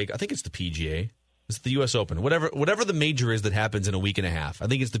to take, I think it's the PGA. It's the U.S. Open. Whatever the major is that happens in a week and a half. I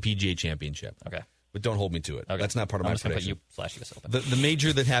think it's the PGA Championship. Okay. But don't hold me to it. Okay. That's not part of my prediction. U.S. Open. The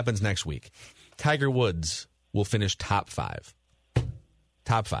major that happens next week. Tiger Woods will finish top 5.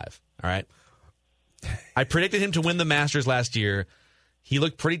 Top 5. All right. I predicted him to win the Masters last year. He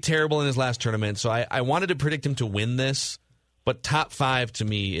looked pretty terrible in his last tournament, so I wanted to predict him to win this, but top 5 to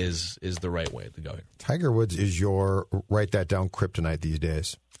me is the right way to go here. Tiger Woods is your, write that down, kryptonite these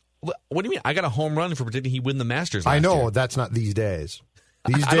days. What do you mean? I got a home run for predicting he'd win the Masters last I know, year. That's not these days.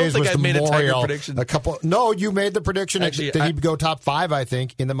 These I don't days think was I made a Tiger Memorial. prediction. No, you made the prediction Actually, that he'd go top 5, I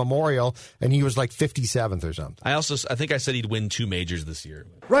think, in the Memorial, and he was like 57th or something. I think I said he'd win 2 majors this year.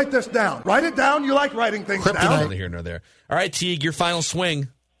 Write this down. Write it down. You like writing things down. Neither here nor there. All right, Teague, your final swing.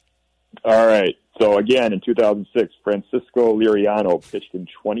 All right. So, again, in 2006, Francisco Liriano pitched in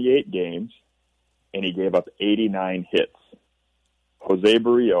 28 games, and he gave up 89 hits. Jose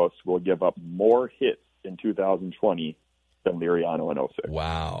Barrios will give up more hits in 2020 than Liriano in 06.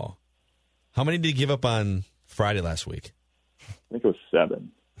 Wow. How many did he give up on Friday last week? I think it was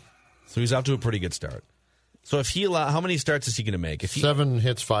 7. So he's off to a pretty good start. So if he how many starts is he going to make? 7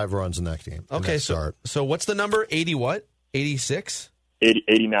 hits, 5 runs in that game. Okay, so what's the number? 80 what? 86?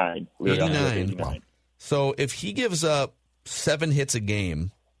 89. 89. Wow. So if he gives up 7 hits a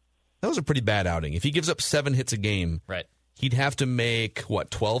game, that was a pretty bad outing. If he gives up 7 hits a game, right, he'd have to make,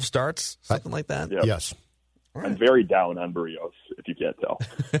 12 starts? Something like that? Yep. Yes. Right. I'm very down on Barrios, if you can't tell.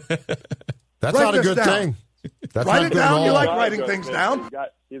 That's not a good thing. That's Write not it down. You like Not writing good, things man. down.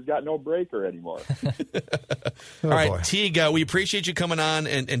 He's got no breaker anymore. All right, Teague, we appreciate you coming on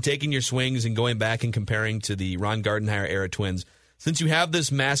and taking your swings and going back and comparing to the Ron Gardenhire era Twins. Since you have this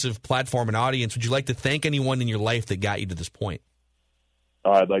massive platform and audience, would you like to thank anyone in your life that got you to this point?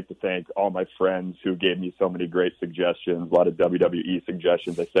 I'd like to thank all my friends who gave me so many great suggestions, a lot of WWE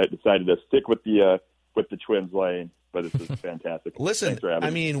suggestions. I decided to stick with the Twins lane, but this is fantastic. Listen, Thanks for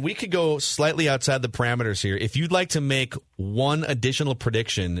having me. I mean, we could go slightly outside the parameters here. If you'd like to make one additional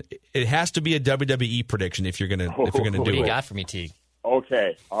prediction, it has to be a WWE prediction if you're gonna do it. What do you got for me, Teague?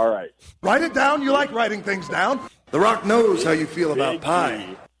 Okay, all right. Write it down. You like writing things down. The Rock knows how you feel about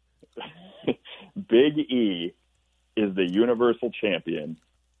pie. Big E is the Universal Champion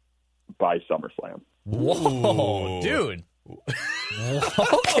by SummerSlam. Whoa, dude.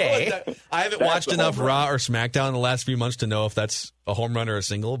 Okay. I haven't watched enough Raw or SmackDown in the last few months to know if that's a home run or a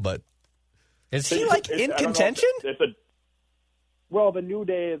single, but is he in contention? Well, the New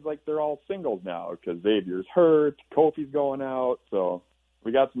Day is like they're all singles now because Xavier's hurt, Kofi's going out, so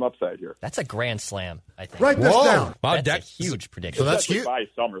we got some upside here. That's a grand slam, I think. Write this down. Wow, that's a huge prediction. So that's huge. By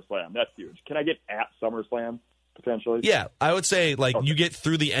SummerSlam, that's huge. Can I get at SummerSlam potentially? yeah, I would say you get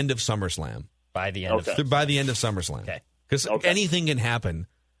through the end of SummerSlam. By the end of By the end of SummerSlam. Okay. Because anything can happen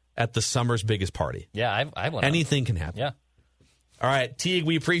at the summer's biggest party. Yeah, I want anything can happen. Yeah. All right, Teague,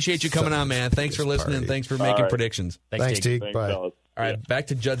 we appreciate you coming on, man. Thanks for listening. Party. Thanks for making predictions. Thanks, Teague. Thanks, Bye. fellas. All right, back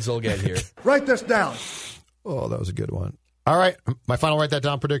to Judd Zulgad here. Write this down. Oh, that was a good one. All right, my final write that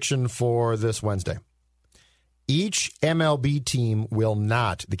down prediction for this Wednesday. Each MLB team will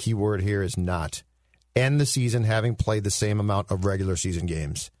not, the key word here is not, end the season having played the same amount of regular season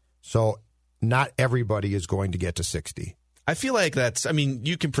games. So not everybody is going to get to 60. I feel like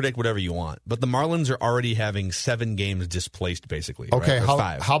you can predict whatever you want, but the Marlins are already having 7 games displaced, basically. Okay, right? Or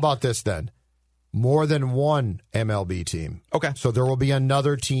 5. How about this then? More than one MLB team. Okay. So there will be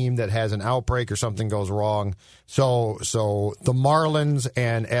another team that has an outbreak or something goes wrong. So the Marlins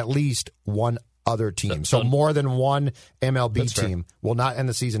and at least one other team. So more than one MLB team will not end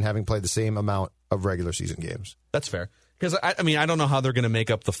the season having played the same amount of regular season games. That's fair. Because, I don't know how they're going to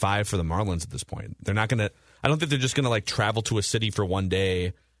make up the 5 for the Marlins at this point. They're not going to – I don't think they're just going to, travel to a city for one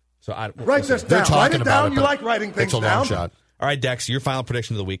day. So Write this down. Write it down. You like writing things down. It's a long shot. All right, Dex, your final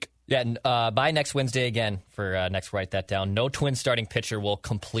prediction of the week. Yeah, by next Wednesday again for next write that down. No Twins starting pitcher will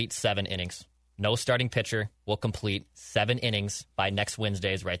complete 7 innings. No starting pitcher will complete 7 innings by next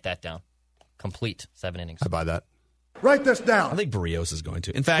Wednesday's write that down. Complete 7 innings. I buy that. Write this down. I think Barrios is going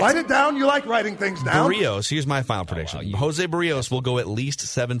to. In fact, write it down. You like writing things down. Barrios, here's my final prediction. Jose Barrios will go at least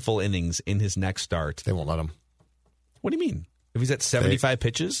 7 full innings in his next start. They won't let him. What do you mean? If he's at 75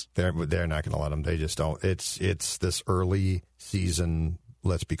 pitches? They're not going to let him. They just don't. It's this early season.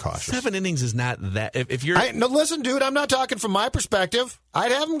 Let's be cautious. 7 innings is not that. If you're no, listen, dude, I'm not talking from my perspective.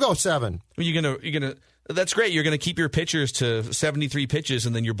 I'd have him go 7. You're gonna. That's great. You're gonna keep your pitchers to 73 pitches,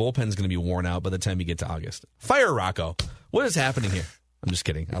 and then your bullpen's gonna be worn out by the time you get to August. Fire Rocco. What is happening here? I'm just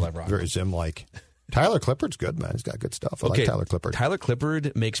kidding. I love Rocco. Very Zim-like. Tyler Clippard's good, man. He's got good stuff. I like Tyler Clippard. Tyler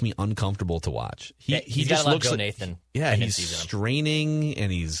Clippard makes me uncomfortable to watch. He got just a lot looks of like Nathan. he's straining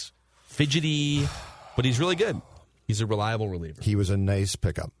and he's fidgety, but he's really good. He's a reliable reliever. He was a nice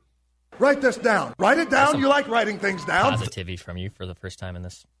pickup. Write this down. Write it down. You like writing things down. Positivity from you for the first time in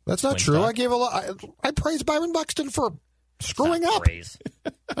this. That's not true. I gave a lot. I praised Byron Buxton for screwing up. Praise.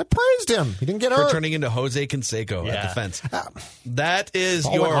 I praised him. He didn't get hurt. For turning into Jose Canseco at the fence. That is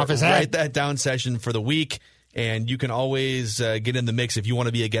Ball your went off his head. Write That Down session for the week. And you can always get in the mix. If you want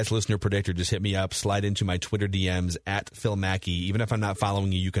to be a guest listener predictor, just hit me up. Slide into my Twitter DMs at Phil Mackey. Even if I'm not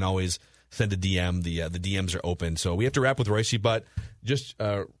following you, you can always send a DM. The DMs are open. So we have to wrap with Royce, but just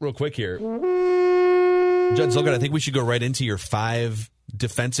real quick here. Judd Zulgad, I think we should go right into your 5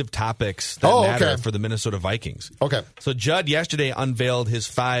 defensive topics that matter for the Minnesota Vikings. Okay. So Judd yesterday unveiled his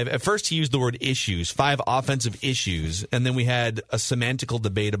 5. At first he used the word issues, 5 offensive issues, and then we had a semantical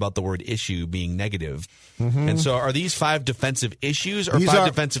debate about the word issue being negative. Mm-hmm. And so are these 5 defensive issues or 5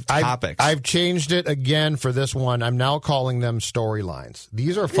 defensive topics? I've changed it again for this one. I'm now calling them storylines.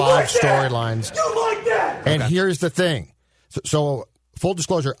 These are 5 storylines. You like that? And here's the thing. So full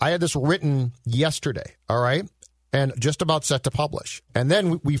disclosure, I had this written yesterday, all right? And just about set to publish. And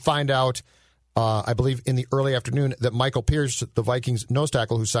then we find out, I believe in the early afternoon, that Michael Pierce, the Vikings nose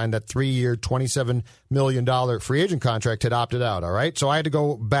tackle who signed that 3-year, $27 million free agent contract, had opted out, all right? So I had to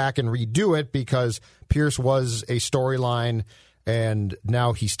go back and redo it because Pierce was a storyline, and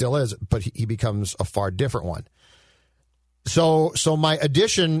now he still is, but he becomes a far different one. So my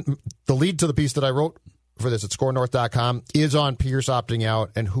addition, the lead to the piece that I wrote for this at scorenorth.com is on Pierce opting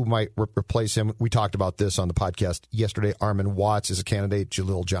out and who might replace him. We talked about this on the podcast yesterday. Armin Watts is a candidate,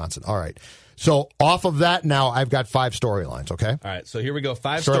 Jaleel Johnson. All right. So off of that now, I've got 5 storylines, okay? All right, so here we go.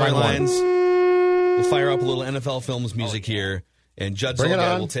 5 storylines. We'll fire up a little NFL Films music here, and Judd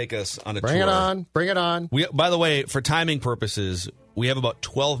Zulgad will take us on a tour. Bring it on. By the way, for timing purposes, we have about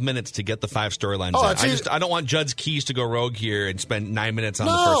 12 minutes to get the 5 storylines in. I don't want Judd's keys to go rogue here and spend 9 minutes on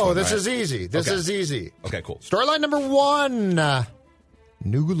the first one. No, this is easy. This is easy. Okay, cool. Storyline number 1.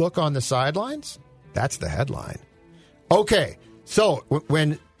 New look on the sidelines? That's the headline. Okay, so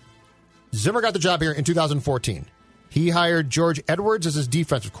when Zimmer got the job here in 2014, he hired George Edwards as his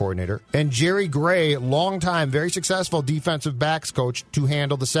defensive coordinator and Jerry Gray, longtime, very successful defensive backs coach, to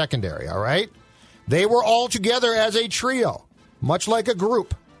handle the secondary, all right? They were all together as a trio, much like a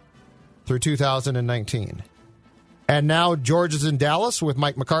group, through 2019. And now George is in Dallas with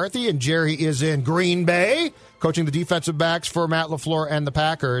Mike McCarthy, and Jerry is in Green Bay, coaching the defensive backs for Matt LaFleur and the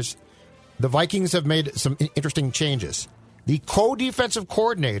Packers. The Vikings have made some interesting changes. The co-defensive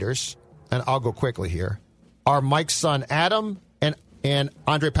coordinators, and I'll go quickly here, are Mike's son Adam and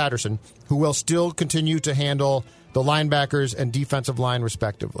Andre Patterson, who will still continue to handle the linebackers and defensive line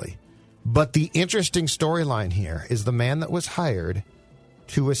respectively. But the interesting storyline here is the man that was hired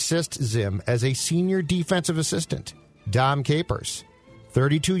to assist Zim as a senior defensive assistant, Dom Capers.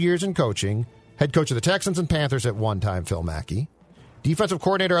 32 years in coaching, head coach of the Texans and Panthers at one time, Phil Mackey. Defensive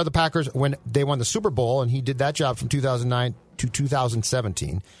coordinator of the Packers when they won the Super Bowl, and he did that job from 2009 to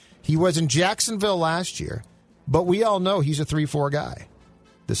 2017. He was in Jacksonville last year, but we all know he's a 3-4 guy.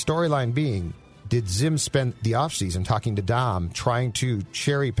 The storyline being, did Zim spend the offseason talking to Dom, trying to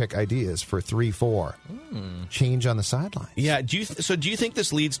cherry-pick ideas for 3-4? Change on the sideline. Yeah, do you think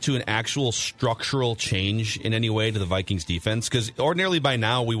this leads to an actual structural change in any way to the Vikings defense? Because ordinarily by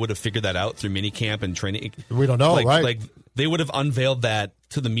now we would have figured that out through minicamp and training. We don't know, right? Like they would have unveiled that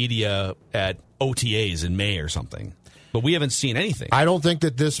to the media at OTAs in May or something. But we haven't seen anything. I don't think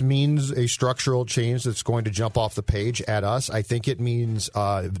that this means a structural change that's going to jump off the page at us. I think it means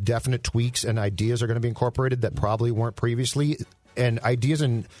definite tweaks and ideas are going to be incorporated that probably weren't previously, and ideas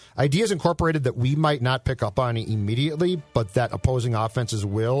incorporated that we might not pick up on immediately, but that opposing offenses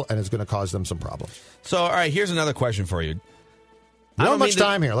will, and is going to cause them some problems. So, all right, here's another question for you. We don't have much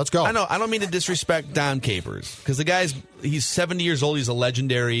time here. Let's go. I know. I don't mean to disrespect Dom Capers because he's 70 years old. He's a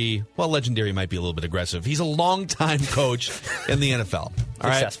legendary. Well, legendary might be a little bit aggressive. He's a longtime coach in the NFL.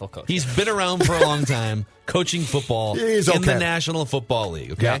 Successful coach. He's been around for a long time coaching football in the National Football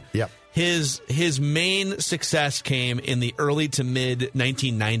League. Okay. Yeah. His main success came in the early to mid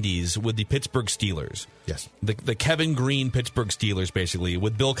 1990s with the Pittsburgh Steelers. Yes. The Kevin Green Pittsburgh Steelers, basically,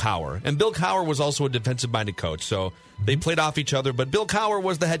 with Bill Cowher. And Bill Cowher was also a defensive-minded coach, so they played off each other. But Bill Cowher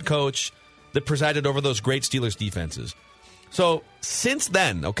was the head coach that presided over those great Steelers defenses. So since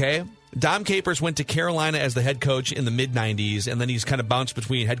then, okay, Dom Capers went to Carolina as the head coach in the mid-90s, and then he's kind of bounced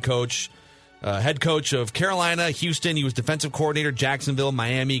between head coach of Carolina, Houston. He was defensive coordinator, Jacksonville,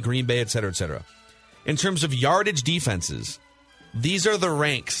 Miami, Green Bay, et cetera, et cetera. In terms of yardage defenses, these are the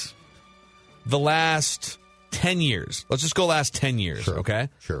ranks the last 10 years. Let's just go last 10 years, okay?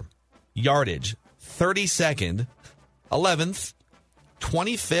 Sure. Yardage, 32nd, 11th,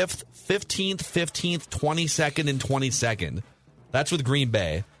 25th, 15th, 15th, 22nd, and 22nd. That's with Green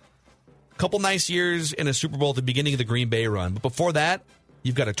Bay. A couple nice years in a Super Bowl at the beginning of the Green Bay run. But before that,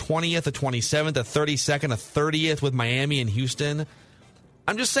 You've got a 20th, a 27th, a 32nd, a 30th with Miami and Houston.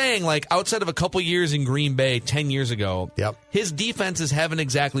 I'm just saying, like, outside of a couple years in Green Bay 10 years ago, his defenses haven't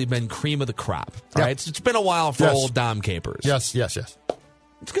exactly been cream of the crop. Right? It's been a while for old Dom Capers. Yes. Just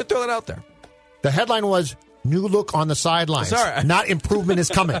going to throw that out there. The headline was, new look on the sidelines. Sorry. Not improvement is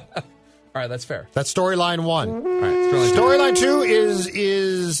coming. All right, that's fair. That's storyline 1. All right, storyline 2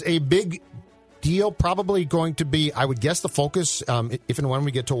 is a big deal, probably going to be, I would guess, the focus if and when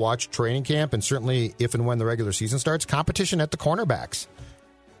we get to watch training camp, and certainly if and when the regular season starts, competition at the cornerbacks.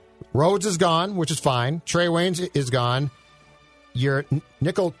 Rhodes is gone, which is fine. Trey Waynes is gone. Your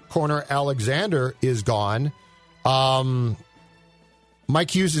nickel corner Alexander is gone.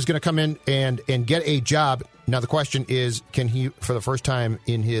 Mike Hughes is going to come in and get a job. Now, the question is, can he, for the first time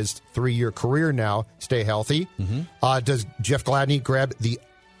in his 3-year career now, stay healthy? Does Jeff Gladney grab the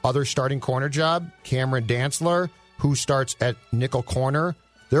other starting corner job? Cameron Dantzler, who starts at nickel corner.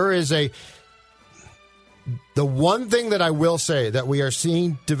 The one thing that I will say that we are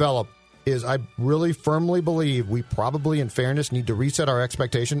seeing develop is I really firmly believe we probably, in fairness, need to reset our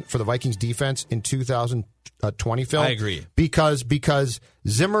expectation for the Vikings defense in 2020, Phil. I agree. Because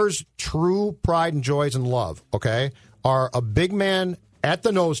Zimmer's true pride and joys and love, are a big man at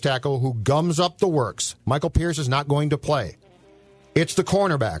the nose tackle who gums up the works. Michael Pierce is not going to play. It's the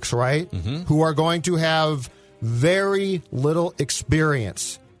cornerbacks, right, who are going to have very little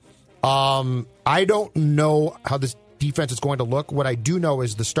experience. I don't know how this defense is going to look. What I do know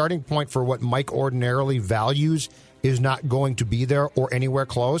is the starting point for what Mike ordinarily values is not going to be there or anywhere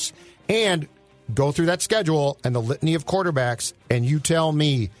close. And go through that schedule and the litany of quarterbacks, and you tell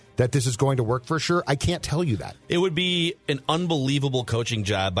me that this is going to work for sure. I can't tell you that. It would be an unbelievable coaching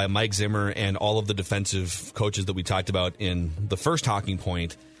job by Mike Zimmer and all of the defensive coaches that we talked about in the first talking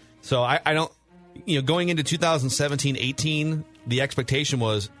point. So I don't, going into 2017-18, the expectation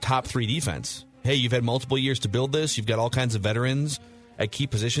was top 3 defense. Hey, you've had multiple years to build this. You've got all kinds of veterans at key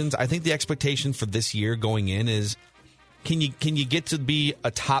positions. I think the expectation for this year going in is, can you get to be a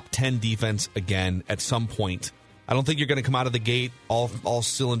top 10 defense again at some point? I don't think you're going to come out of the gate all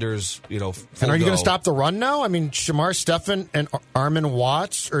cylinders, full And are you go. going to stop the run now? I mean, Shamar Stephen and Armin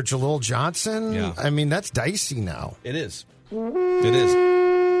Watts or Jalil Johnson? Yeah. I mean, that's dicey now. It is. It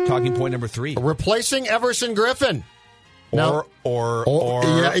is. Talking point number 3. Replacing Everson Griffin. Yeah,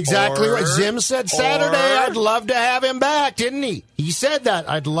 exactly what Zim said Saturday. I'd love to have him back, didn't he? He said that.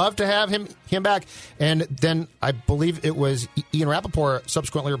 I'd love to have him back. And then I believe it was Ian Rappaport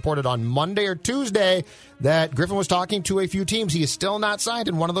subsequently reported on Monday or Tuesday that Griffin was talking to a few teams. He is still not signed,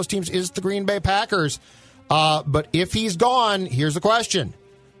 and one of those teams is the Green Bay Packers. But if he's gone, here's the question.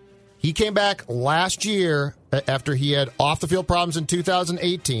 He came back last year after he had off-the-field problems in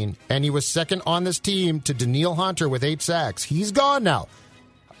 2018, and he was second on this team to Danielle Hunter with 8 sacks. He's gone now.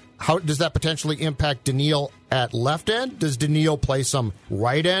 How does that potentially impact Danielle at left end? Does Danielle play some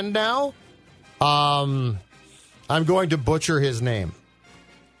right end now? I'm going to butcher his name,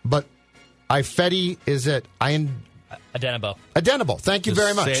 but Ifedi is it? Adenabo. Thank you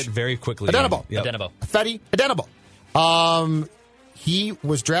very much. Say it very quickly. Adenabo. Yep. Ifedi Adenabo. He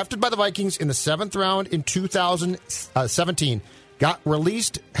was drafted by the Vikings in the 7th round in 2017. Got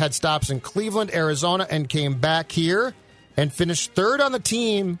released, had stops in Cleveland, Arizona, and came back here and finished 3rd on the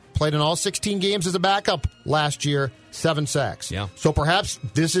team. Played in all 16 games as a backup last year, 7 sacks. Yeah. So perhaps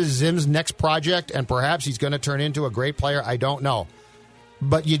this is Zim's next project, and perhaps he's going to turn into a great player. I don't know.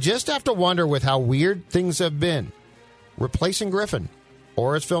 But you just have to wonder with how weird things have been. Replacing Griffin,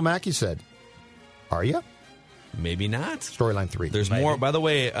 or as Phil Mackey said, are you? Maybe not. Storyline 3. There's more. By the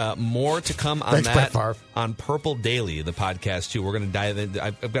way, more to come on that on Purple Daily, the podcast too. We're going to dive in.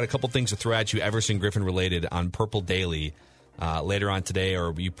 I've got a couple things to throw at you, Everson Griffin related, on Purple Daily later on today.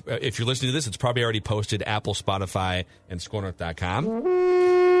 Or if you're listening to this, it's probably already posted. Apple, Spotify, and ScoreNorth.com.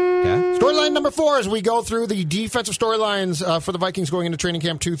 Okay. Storyline number 4 as we go through the defensive storylines for the Vikings going into training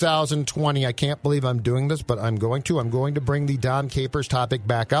camp 2020. I can't believe I'm doing this, but I'm going to. I'm going to bring the Dom Capers topic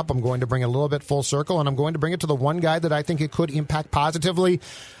back up. I'm going to bring it a little bit full circle, and I'm going to bring it to the one guy that I think it could impact positively.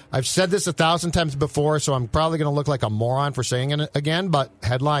 I've said this 1,000 times before, so I'm probably going to look like a moron for saying it again, but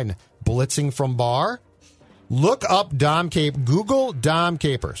headline, blitzing from Barr. Look up Google Dom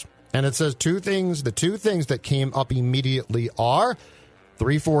Capers, and it says 2 things. The 2 things that came up immediately are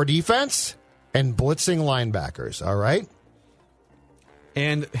 3-4 defense and blitzing linebackers, all right?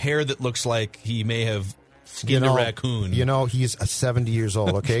 And hair that looks like he may have skinned a raccoon. He's 70 years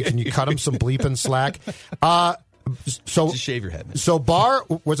old, okay? Can you cut him some bleeping slack? Just shave your head, man. So Barr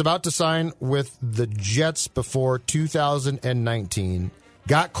was about to sign with the Jets before 2019,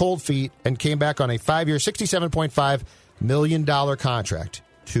 got cold feet, and came back on a 5-year, $67.5 million contract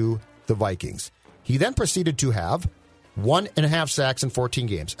to the Vikings. He then proceeded to have 1.5 sacks in 14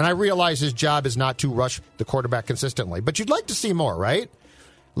 games. And I realize his job is not to rush the quarterback consistently, but you'd like to see more, right?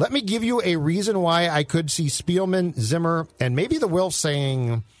 Let me give you a reason why I could see Spielman, Zimmer, and maybe the Wilfs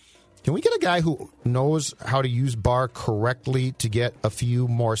saying, can we get a guy who knows how to use Barr correctly to get a few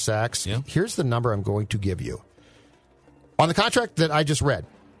more sacks? Yeah. Here's the number I'm going to give you. On the contract that I just read,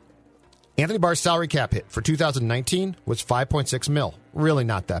 Anthony Barr's salary cap hit for 2019 was $5.6 million. Really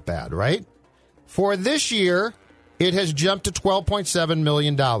not that bad, right? For this year, it has jumped to $12.7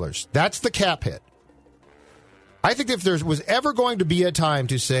 million. That's the cap hit. I think if there was ever going to be a time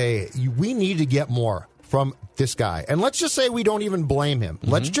to say, we need to get more from this guy, and let's just say we don't even blame him.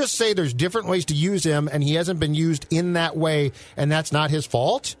 Let's just say there's different ways to use him, and he hasn't been used in that way, and that's not his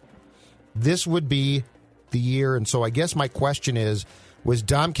fault. This would be the year. And so I guess my question is, was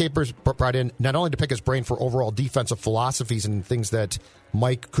Dom Capers brought in not only to pick his brain for overall defensive philosophies and things that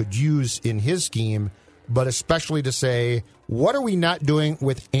Mike could use in his scheme, but especially to say, what are we not doing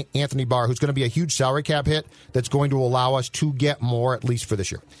with Anthony Barr, who's going to be a huge salary cap hit that's going to allow us to get more, at least for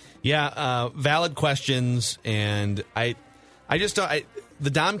this year? Yeah, valid questions, and I just don't. The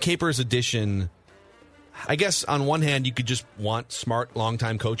Dom Capers edition, I guess on one hand, you could just want smart,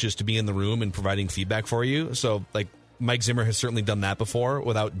 longtime coaches to be in the room and providing feedback for you. So, like, Mike Zimmer has certainly done that before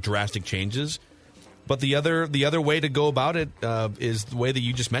without drastic changes. But the other way to go about it is the way that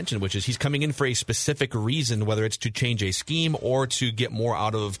you just mentioned, which is he's coming in for a specific reason, whether it's to change a scheme or to get more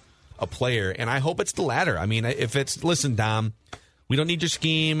out of a player. And I hope it's the latter. I mean, if it's, listen, Dom, we don't need your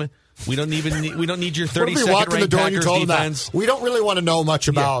scheme. We don't need your 32nd ranked Packers defense. We don't really want to know much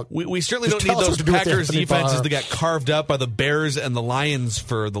about. Yeah, we certainly don't need those Packers defenses that got carved up by the Bears and the Lions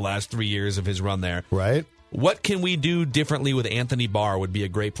for the last 3 years of his run there. Right. What can we do differently with Anthony Barr would be a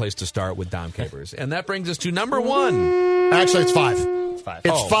great place to start with Dom Capers. And that brings us to number one. Actually, it's 5. It's 5,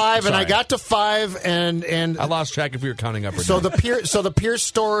 and sorry. I got to 5, and I lost track if we were counting up or down. So the Pierce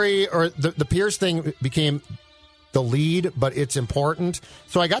story, or the Pierce thing became the lead, but it's important.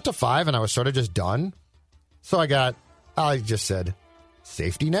 So I got to 5, and I was sort of just done. So I just said,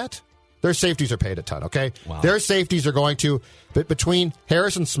 safety net? Their safeties are paid a ton, okay? Wow. Their safeties are going to, between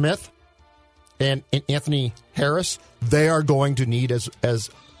Harrison Smith and Anthony Harris, they are going to need as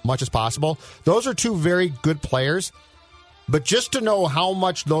much as possible. Those are two very good players, but just to know how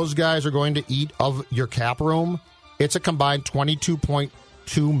much those guys are going to eat of your cap room, it's a combined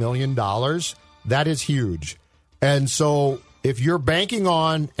 $22.2 million. That is huge. And so if you're banking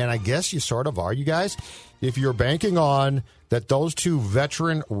on, and I guess you sort of are, you guys, if you're banking on that those two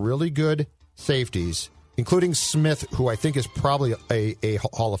veteran, really good safeties, including Smith, who I think is probably a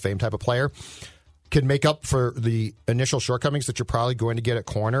Hall of Fame type of player, can make up for the initial shortcomings that you're probably going to get at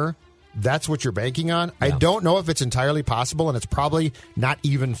corner, that's what you're banking on. Yeah. I don't know if it's entirely possible, and it's probably not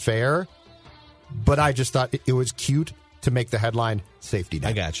even fair, but I just thought it was cute to make the headline safety net.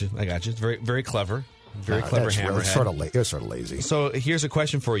 I got you. It's very, very clever. Very clever hammerhead. It was sort of lazy. So here's a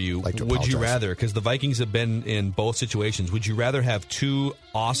question for you. Would you rather, because the Vikings have been in both situations, would you rather have two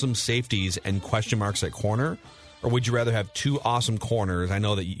awesome safeties and question marks at corner? Or would you rather have two awesome corners? I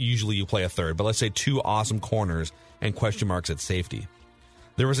know that usually you play a third, but let's say two awesome corners and question marks at safety.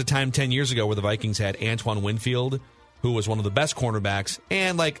 There was a time 10 years ago where the Vikings had Antoine Winfield, who was one of the best cornerbacks,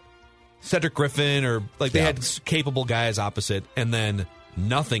 and like Cedric Griffin, or like they had capable guys opposite, and then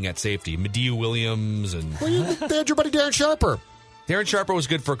nothing at safety. Mediu Williams and they had your buddy Darren Sharper. Darren Sharper was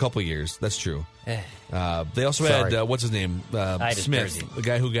good for a couple of years. That's true. They also had what's his name, Smith, the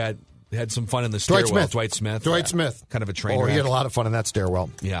guy who had some fun in the stairwell. Dwight Smith. Kind of a trainer. He had a lot of fun in that stairwell.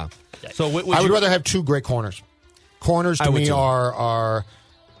 Yeah. So I would rather have two great corners. Corners to me are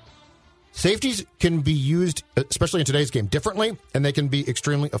safeties can be used, especially in today's game, differently, and they can be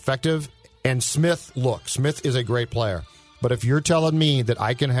extremely effective. And Smith is a great player. But if you're telling me that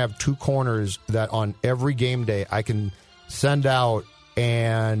I can have two corners that on every game day I can send out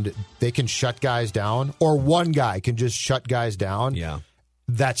and they can shut guys down, or one guy can just shut guys down,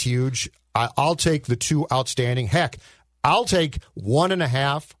 that's huge. I'll take the two outstanding. Heck, I'll take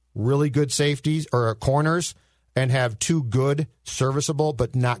 1.5 really good safeties or corners and have two good, serviceable,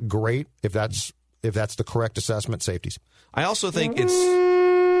 but not great, if that's the correct assessment, safeties. I also think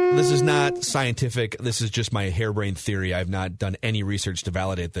this is not scientific. This is just my harebrained theory. I've not done any research to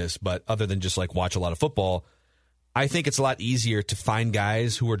validate this, but other than just like watch a lot of football, I think it's a lot easier to find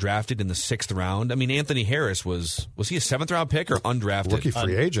guys who were drafted in the 6th round. I mean, Anthony Harris was he a 7th round pick or undrafted? Rookie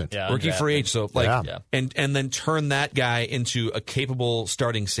free agent. Yeah, rookie free agent. So and then turn that guy into a capable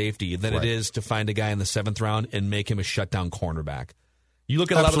starting safety than it is to find a guy in the 7th round and make him a shutdown cornerback. You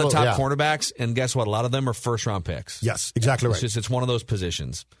look at a lot of the top cornerbacks, and guess what? A lot of them are first-round picks. Yes, exactly right. It's one of those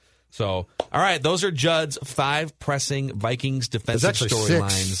positions. So, all right, those are Judd's 5 pressing Vikings defensive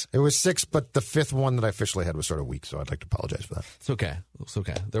storylines. It was 6, but the 5th one that I officially had was sort of weak, so I'd like to apologize for that. It's okay. It's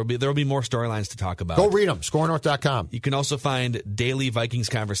okay. There'll be more storylines to talk about. Go read them. ScoreNorth.com. You can also find daily Vikings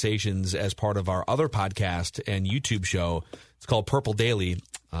conversations as part of our other podcast and YouTube show. It's called Purple Daily,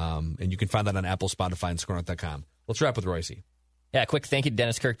 and you can find that on Apple, Spotify, and ScoreNorth.com. Let's wrap with Royce. Yeah, quick thank you to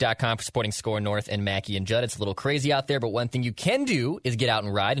DennisKirk.com for supporting Score North and Mackey and Judd. It's a little crazy out there, but one thing you can do is get out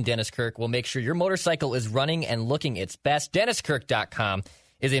and ride, and Dennis Kirk will make sure your motorcycle is running and looking its best. DennisKirk.com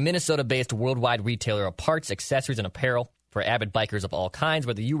is a Minnesota-based worldwide retailer of parts, accessories, and apparel for avid bikers of all kinds.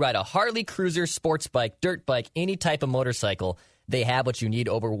 Whether you ride a Harley, cruiser, sports bike, dirt bike, any type of motorcycle, they have what you need.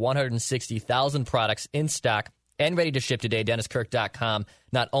 Over 160,000 products in stock and ready to ship today. DennisKirk.com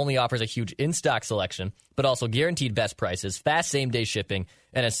not only offers a huge in-stock selection, but also guaranteed best prices, fast same-day shipping,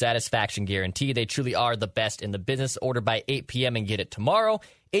 and a satisfaction guarantee. They truly are the best in the business. Order by 8 p.m. and get it tomorrow.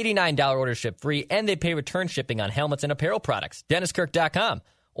 $89 order ship free, and they pay return shipping on helmets and apparel products. DennisKirk.com.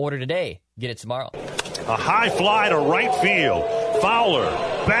 Order today. Get it tomorrow. A high fly to right field. Fowler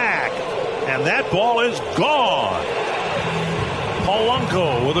back, and that ball is gone.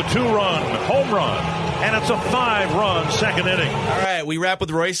 Polanco with a 2-run home run. And it's a 5-run second inning. All right, we wrap with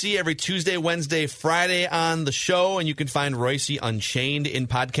Royce every Tuesday, Wednesday, Friday on the show, and you can find Royce Unchained in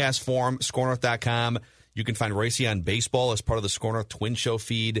podcast form, ScoreNorth.com. You can find Royce on baseball as part of the Score North Twins Show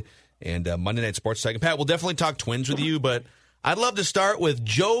feed and Monday Night Sports Second. Pat, we'll definitely talk Twins with you, but I'd love to start with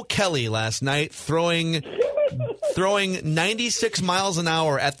Joe Kelly last night throwing 96 miles an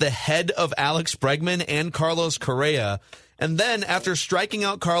hour at the head of Alex Bregman and Carlos Correa. And then, after striking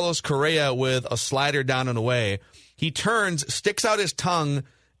out Carlos Correa with a slider down and away, he turns, sticks out his tongue,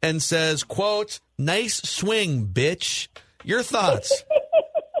 and says, quote, "Nice swing, bitch." Your thoughts?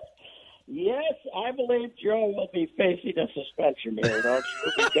 Yes, I believe Joe will be facing a suspension here, don't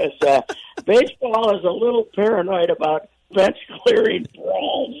you? Because baseball is a little paranoid about bench-clearing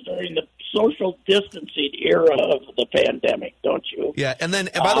brawls during the social distancing era of the pandemic, don't you? Yeah, and then,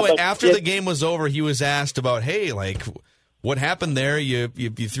 by the way, after the game was over, he was asked about, hey, like, what happened there? You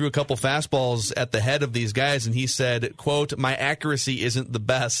threw a couple fastballs at the head of these guys, and he said, quote, "My accuracy isn't the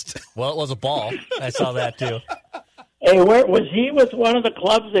best." Well, it was a ball. I saw that, too. Hey, where was he with one of the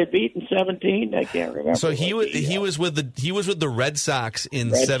clubs they beat in 17? I can't remember. So he was with the Red Sox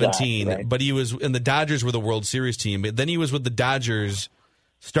in 17, right. But he was, and the Dodgers were the World Series team. But then he was with the Dodgers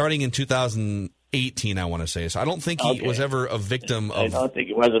starting in 2018, I want to say. So I don't think he was ever a victim of. I don't think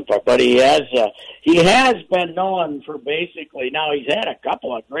he wasn't, but he has been known for basically. Now he's had a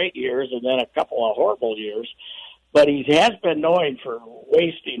couple of great years and then a couple of horrible years. But he has been known for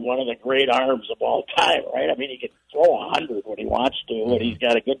wasting one of the great arms of all time, right? I mean, he can throw 100 when he wants to, and he's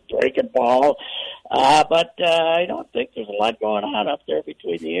got a good breaking ball. But I don't think there's a lot going on up there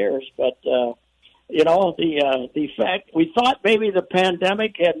between the ears. But, the fact, we thought maybe the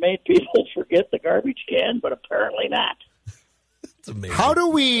pandemic had made people forget the garbage can, but apparently not. It's amazing. How do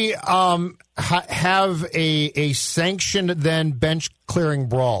we have a sanctioned then bench-clearing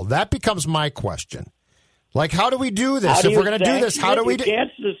brawl? That becomes my question. Like, how do we do this? If we're going to do this, how do we do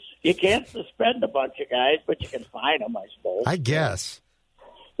it? You can't suspend a bunch of guys, but you can fine them, I suppose. I guess.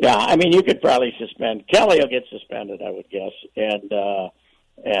 Yeah, I mean, you could probably suspend. Kelly will get suspended, I would guess, and the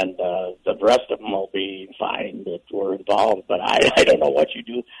rest of them will be fined that were involved. But I don't know what you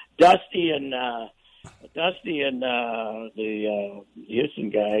do. Dusty and the Houston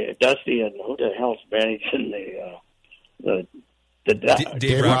guy, Dusty and who the hell's managing the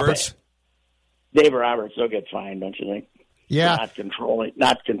Dave Roberts. Dave Roberts will get fined, don't you think? Yeah.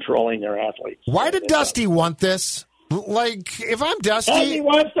 Not controlling their athletes. Why did Dusty want this? Like, if I'm Dusty... He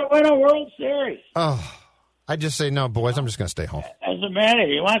wants to win a World Series. Oh, I just say, no, boys, I'm just going to stay home. As a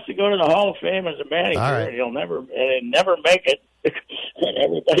manager, he wants to go to the Hall of Fame as a manager. All right. And he'll never make it. And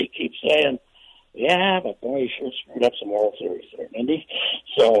everybody keeps saying, yeah, but boy, he sure screwed up some World Series there, didn't he?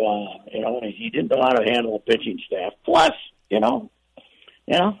 So, he didn't know how to handle a pitching staff. Plus,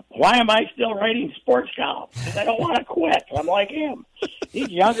 why am I still writing sports columns? Because I don't want to quit. I'm like him. He's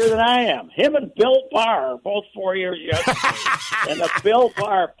younger than I am. Him and Bill Barr are both 4 years younger than me. And the Bill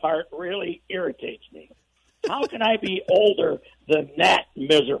Barr part really irritates me. How can I be older than that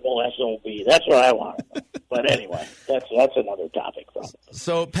miserable SOB? That's what I want to know. But anyway, that's another topic.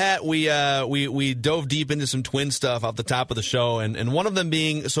 So, Pat, we dove deep into some Twin stuff off the top of the show, and one of them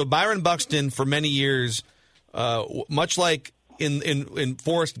being, so Byron Buxton for many years, much like in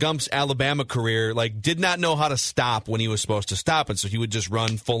Forrest Gump's Alabama career, like, did not know how to stop when he was supposed to stop, and so he would just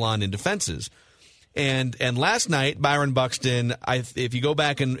run full on in defenses. And last night, Byron Buxton, if you go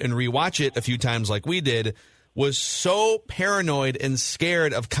back and rewatch it a few times like we did, was so paranoid and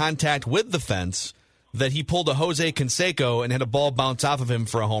scared of contact with the fence that he pulled a Jose Canseco and had a ball bounce off of him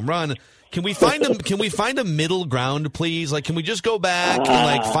for a home run. Can we find him? Can we find a middle ground, please? Like, can we just go back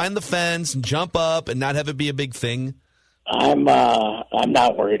and find the fence and jump up and not have it be a big thing? I'm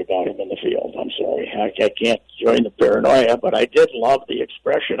not worried about him in the field. I'm sorry, I can't join the paranoia, but I did love the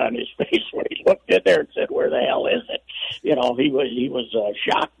expression on his face when he looked in there and said, "Where the hell is it?" You know, he was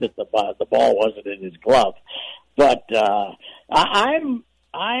shocked that the ball wasn't in his glove. But I'm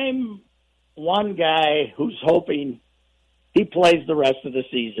one guy who's hoping he plays the rest of the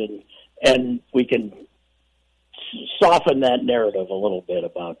season, and we can soften that narrative a little bit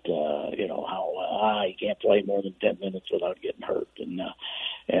about how he can't play more than 10 minutes without getting hurt and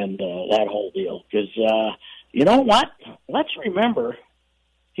that whole deal. Because you know what? Let's remember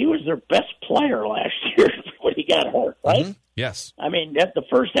he was their best player last year when he got hurt, right? Mm-hmm. Yes. I mean, that's the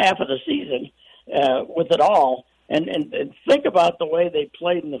first half of the season with it all, and think about the way they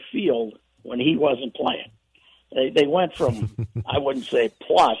played in the field when he wasn't playing. They went from, I wouldn't say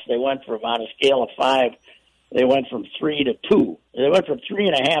plus, they went from, on a scale of 5, they went from 3 to 2. They went from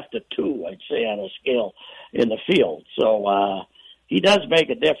 3.5 to 2, I'd say, on a scale in the field. So he does make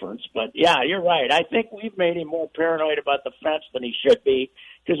a difference. But, yeah, you're right. I think we've made him more paranoid about the fence than he should be,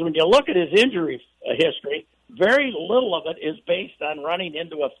 because when you look at his injury history, very little of it is based on running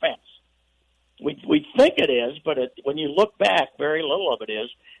into a fence. We think it is, but when you look back, very little of it is.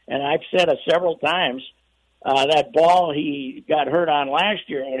 And I've said it several times, that ball he got hurt on last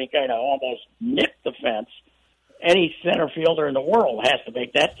year when he kind of almost nicked the fence, any center fielder in the world has to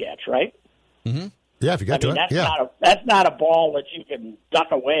make that catch, right? Mm-hmm. Yeah, if you got to it. That's not a ball that you can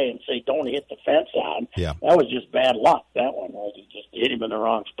duck away and say, don't hit the fence on. Yeah. That was just bad luck, that one. He just hit him in the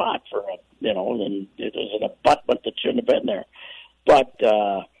wrong spot and it was an abutment that shouldn't have been there. But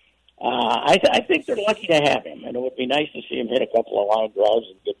I think they're lucky to have him, and it would be nice to see him hit a couple of line drives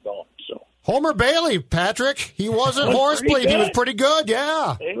and get going. So Homer Bailey, Patrick. He wasn't horsebleed. He was pretty good,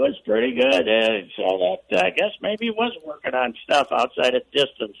 yeah. He was pretty good. So that I guess maybe he was working on stuff outside of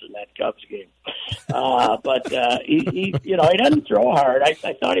distance in that Cubs game. But he doesn't throw hard. I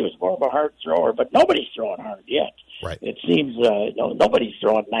thought he was more of a hard thrower, but nobody's throwing hard yet. Right. It seems nobody's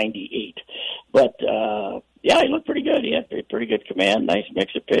throwing 98. But yeah, he looked pretty good. He had pretty good command, nice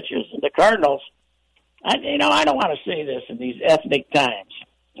mix of pitches. And the Cardinals, I don't want to say this in these ethnic times.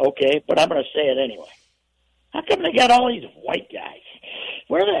 Okay, but I'm going to say it anyway. How come they got all these white guys?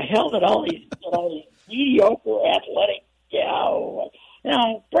 Where the hell did all these, mediocre athletic,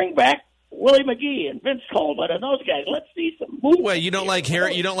 bring back Willie McGee and Vince Coleman and those guys? Let's see some movement. Well, you don't like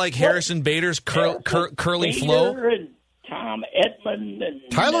Harrison Bader's curly flow? And Tom Edmond and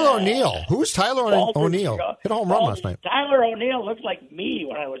Tyler O'Neill. Who's Tyler O'Neill? Hit a home run last night. Tyler O'Neill looked like me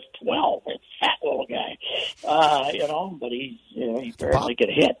when I was 12. That fat little guy, but he barely could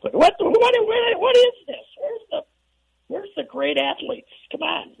hit. But what is this? Where's the great athletes? Come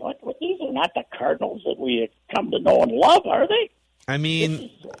on, what these are not the Cardinals that we have come to know and love, are they? I mean,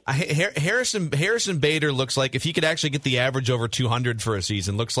 Harrison Bader looks like, if he could actually get the average over 200 for a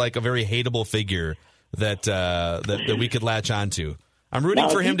season, looks like a very hateable figure that we could latch onto. I'm rooting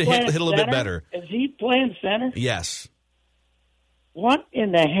for him to hit a little bit better. Is he playing center? Yes. What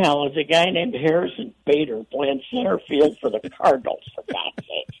in the hell is a guy named Harrison Bader playing center field for the Cardinals, for God's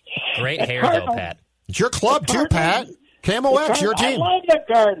sakes? Great hair, though, Pat. It's your club, too, Pat. Camo X, your team. I love the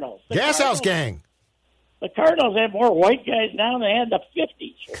Cardinals. Gas House Gang. The Cardinals have more white guys now than they had in the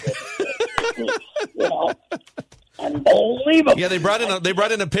 50s. Unbelievable. Yeah, they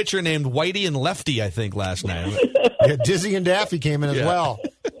brought in a pitcher named Whitey and Lefty, I think, last night. Yeah, Dizzy and Daffy came in as well.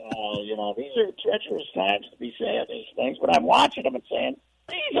 These are treacherous times to be saying these things, but I'm watching them and saying,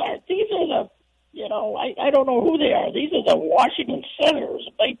 these are the, I don't know who they are. These are the Washington Senators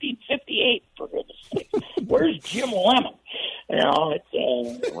of 1958, for goodness sake. Where's Jim Lemon?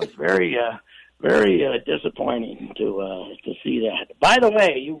 It was very, very disappointing to see that. By the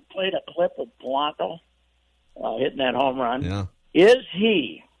way, you played a clip of Polanco hitting that home run. Yeah. Is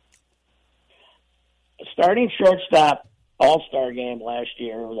he a starting shortstop All-Star game last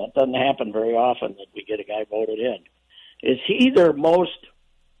year? That doesn't happen very often that we get a guy voted in. Is he their most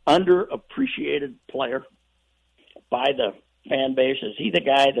underappreciated player by the fan base? Is he the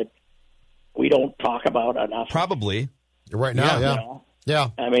guy that we don't talk about enough? Probably. Right now, yeah.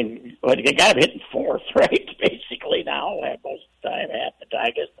 I mean, the guy hitting fourth, right? Basically now, most of the time, half the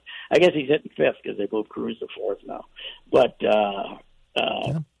time. I guess he's hitting fifth because they moved Cruz to fourth now. But, I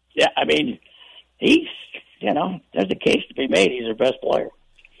mean, he's, there's a case to be made. He's their best player.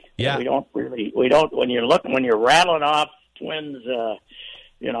 Yeah. We don't when you're rattling off Twins,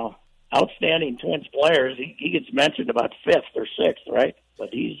 outstanding Twins players, he gets mentioned about 5th or 6th, right? But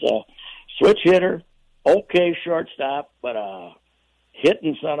he's a switch hitter, okay shortstop, but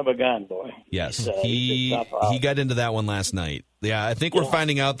hitting son of a gun, boy. Yes, he got into that one last night. Yeah, I think we're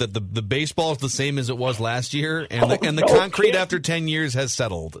finding out that the baseball is the same as it was last year, and the concrete after 10 years has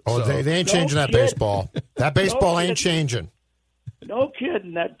settled. Oh, so. They ain't changing that baseball. That baseball ain't changing. No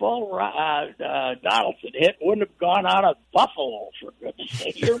kidding. That ball Donaldson hit wouldn't have gone out of Buffalo, for goodness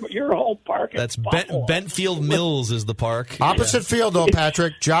sake. Your whole park. That's Bentfield Mills is the park. Opposite field, though,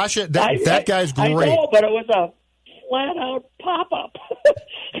 Patrick. Josh, that guy's great. I know, but it was a flat-out pop-up.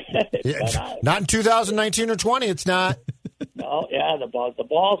 Not in 2019 or 20. It's not. No, yeah, the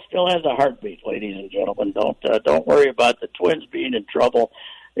ball still has a heartbeat, ladies and gentlemen. Don't worry about the Twins being in trouble.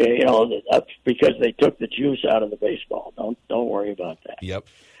 That's because they took the juice out of the baseball. Don't worry about that. Yep.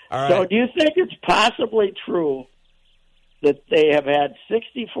 All right. So do you think it's possibly true that they have had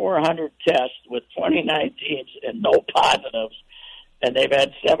 6,400 tests with 2019s and no positives, and they've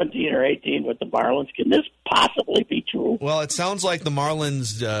had 17 or 18 with the Marlins? Can this possibly be true? Well, it sounds like the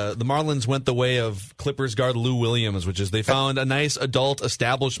Marlins went the way of Clippers guard Lou Williams, which is they found a nice adult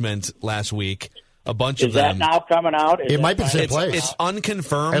establishment last week. A bunch of them. Is that now coming out? It might be the same place. It's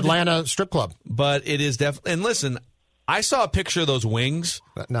unconfirmed. Atlanta Strip Club. But it is definitely. And listen, I saw a picture of those wings.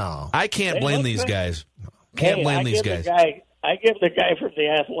 No. I can't blame these guys. Can't blame these guys. I give the guy from The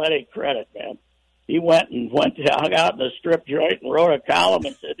Athletic credit, man. He went hung out in the strip joint and wrote a column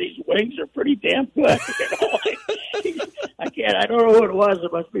and said, these wings are pretty damn good. I don't know who it was.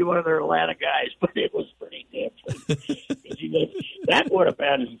 It must be one of their Atlanta guys, but it was pretty damn good. That would have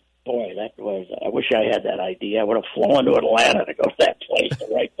been... Boy, I wish I had that idea. I would have flown to Atlanta to go to that place to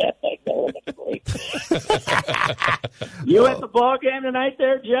write that thing. That would have been great. You at the ball game tonight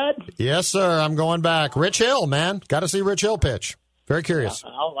there, Judd? Yes, sir. I'm going back. Rich Hill, man. Got to see Rich Hill pitch. Very curious.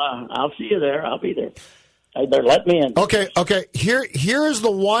 I'll see you there. I'll be there. They're letting me in. Okay. Here's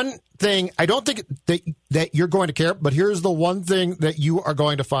the one thing. I don't think that you're going to care, but here's the one thing that you are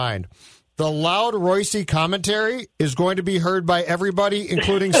going to find. The loud Royce commentary is going to be heard by everybody,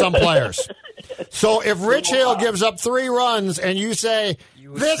 including some players. So if Rich Hill gives up 3 runs and you say,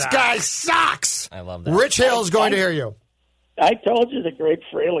 this guy sucks, I love that. Rich Hill is going to hear you. I told you the great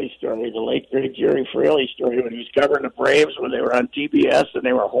Fraley story, the late, great Jerry Fraley story, when he was covering the Braves when they were on TBS and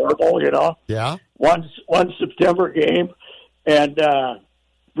they were horrible, Yeah. One September game, and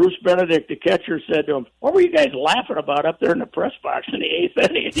Bruce Benedict, the catcher, said to him, what were you guys laughing about up there in the press box in the 8th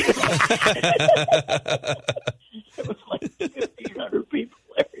inning? It was like 1,500 people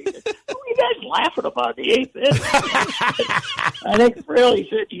there. He said, what were you guys laughing about in the 8th inning? I think Fraley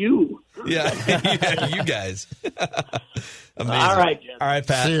said you. Yeah, you guys. Amazing. All right, Jen. All right,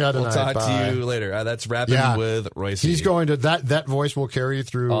 Pat. See you tonight. We'll talk Bye. to you later. That's Rapping with Royce. He's going to, that voice will carry you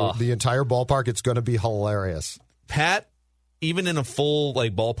through the entire ballpark. It's going to be hilarious. Pat, even in a full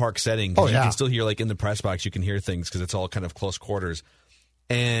ballpark setting, you can still hear in the press box, you can hear things because it's all kind of close quarters.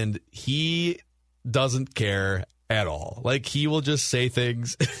 And he doesn't care at all. He will just say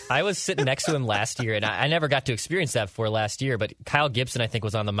things. I was sitting next to him last year, and I never got to experience that before last year, but Kyle Gibson, I think,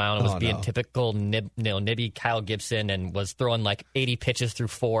 was on the mound and was being typical nibby Kyle Gibson and was throwing 80 pitches through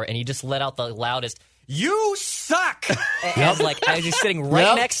 4, and he just let out the loudest, "You suck!" As I was just sitting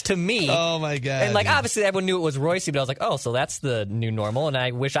right next to me. Oh my god! And obviously everyone knew it was Royce, but I was like, "Oh, so that's the new normal." And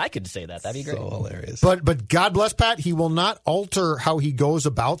I wish I could say that. That'd be great. So hilarious. But God bless Pat. He will not alter how he goes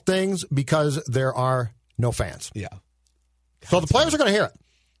about things because there are no fans. Yeah. So the players are going to hear it.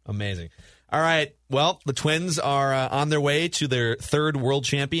 Amazing. All right. Well, the Twins are on their way to their 3rd World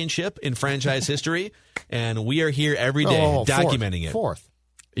Championship in franchise history, and we are here every day documenting it. 4th.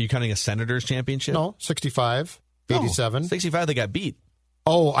 Are you counting a Senators championship? No, 65, 87. 65, they got beat.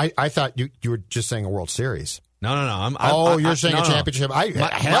 Oh, I thought you were just saying a World Series. No. You're saying a championship.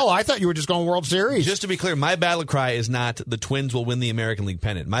 I thought you were just going World Series. Just to be clear, my battle cry is not the Twins will win the American League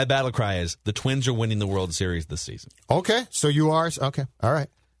pennant. My battle cry is the Twins are winning the World Series this season. Okay, so you are. Okay, all right.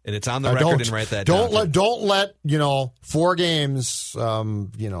 And it's on the record and write that down. Don't let 4 games,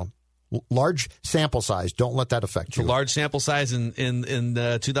 large sample size. Don't let that affect you. It's a large sample size in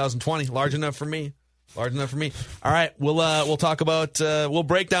 2020. Large enough for me. All right, we'll talk about we'll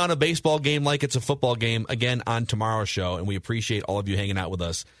break down a baseball game like it's a football game again on tomorrow's show, and we appreciate all of you hanging out with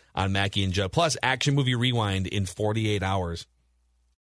us on Mackie and Judd. Plus, Action Movie Rewind in 48 hours.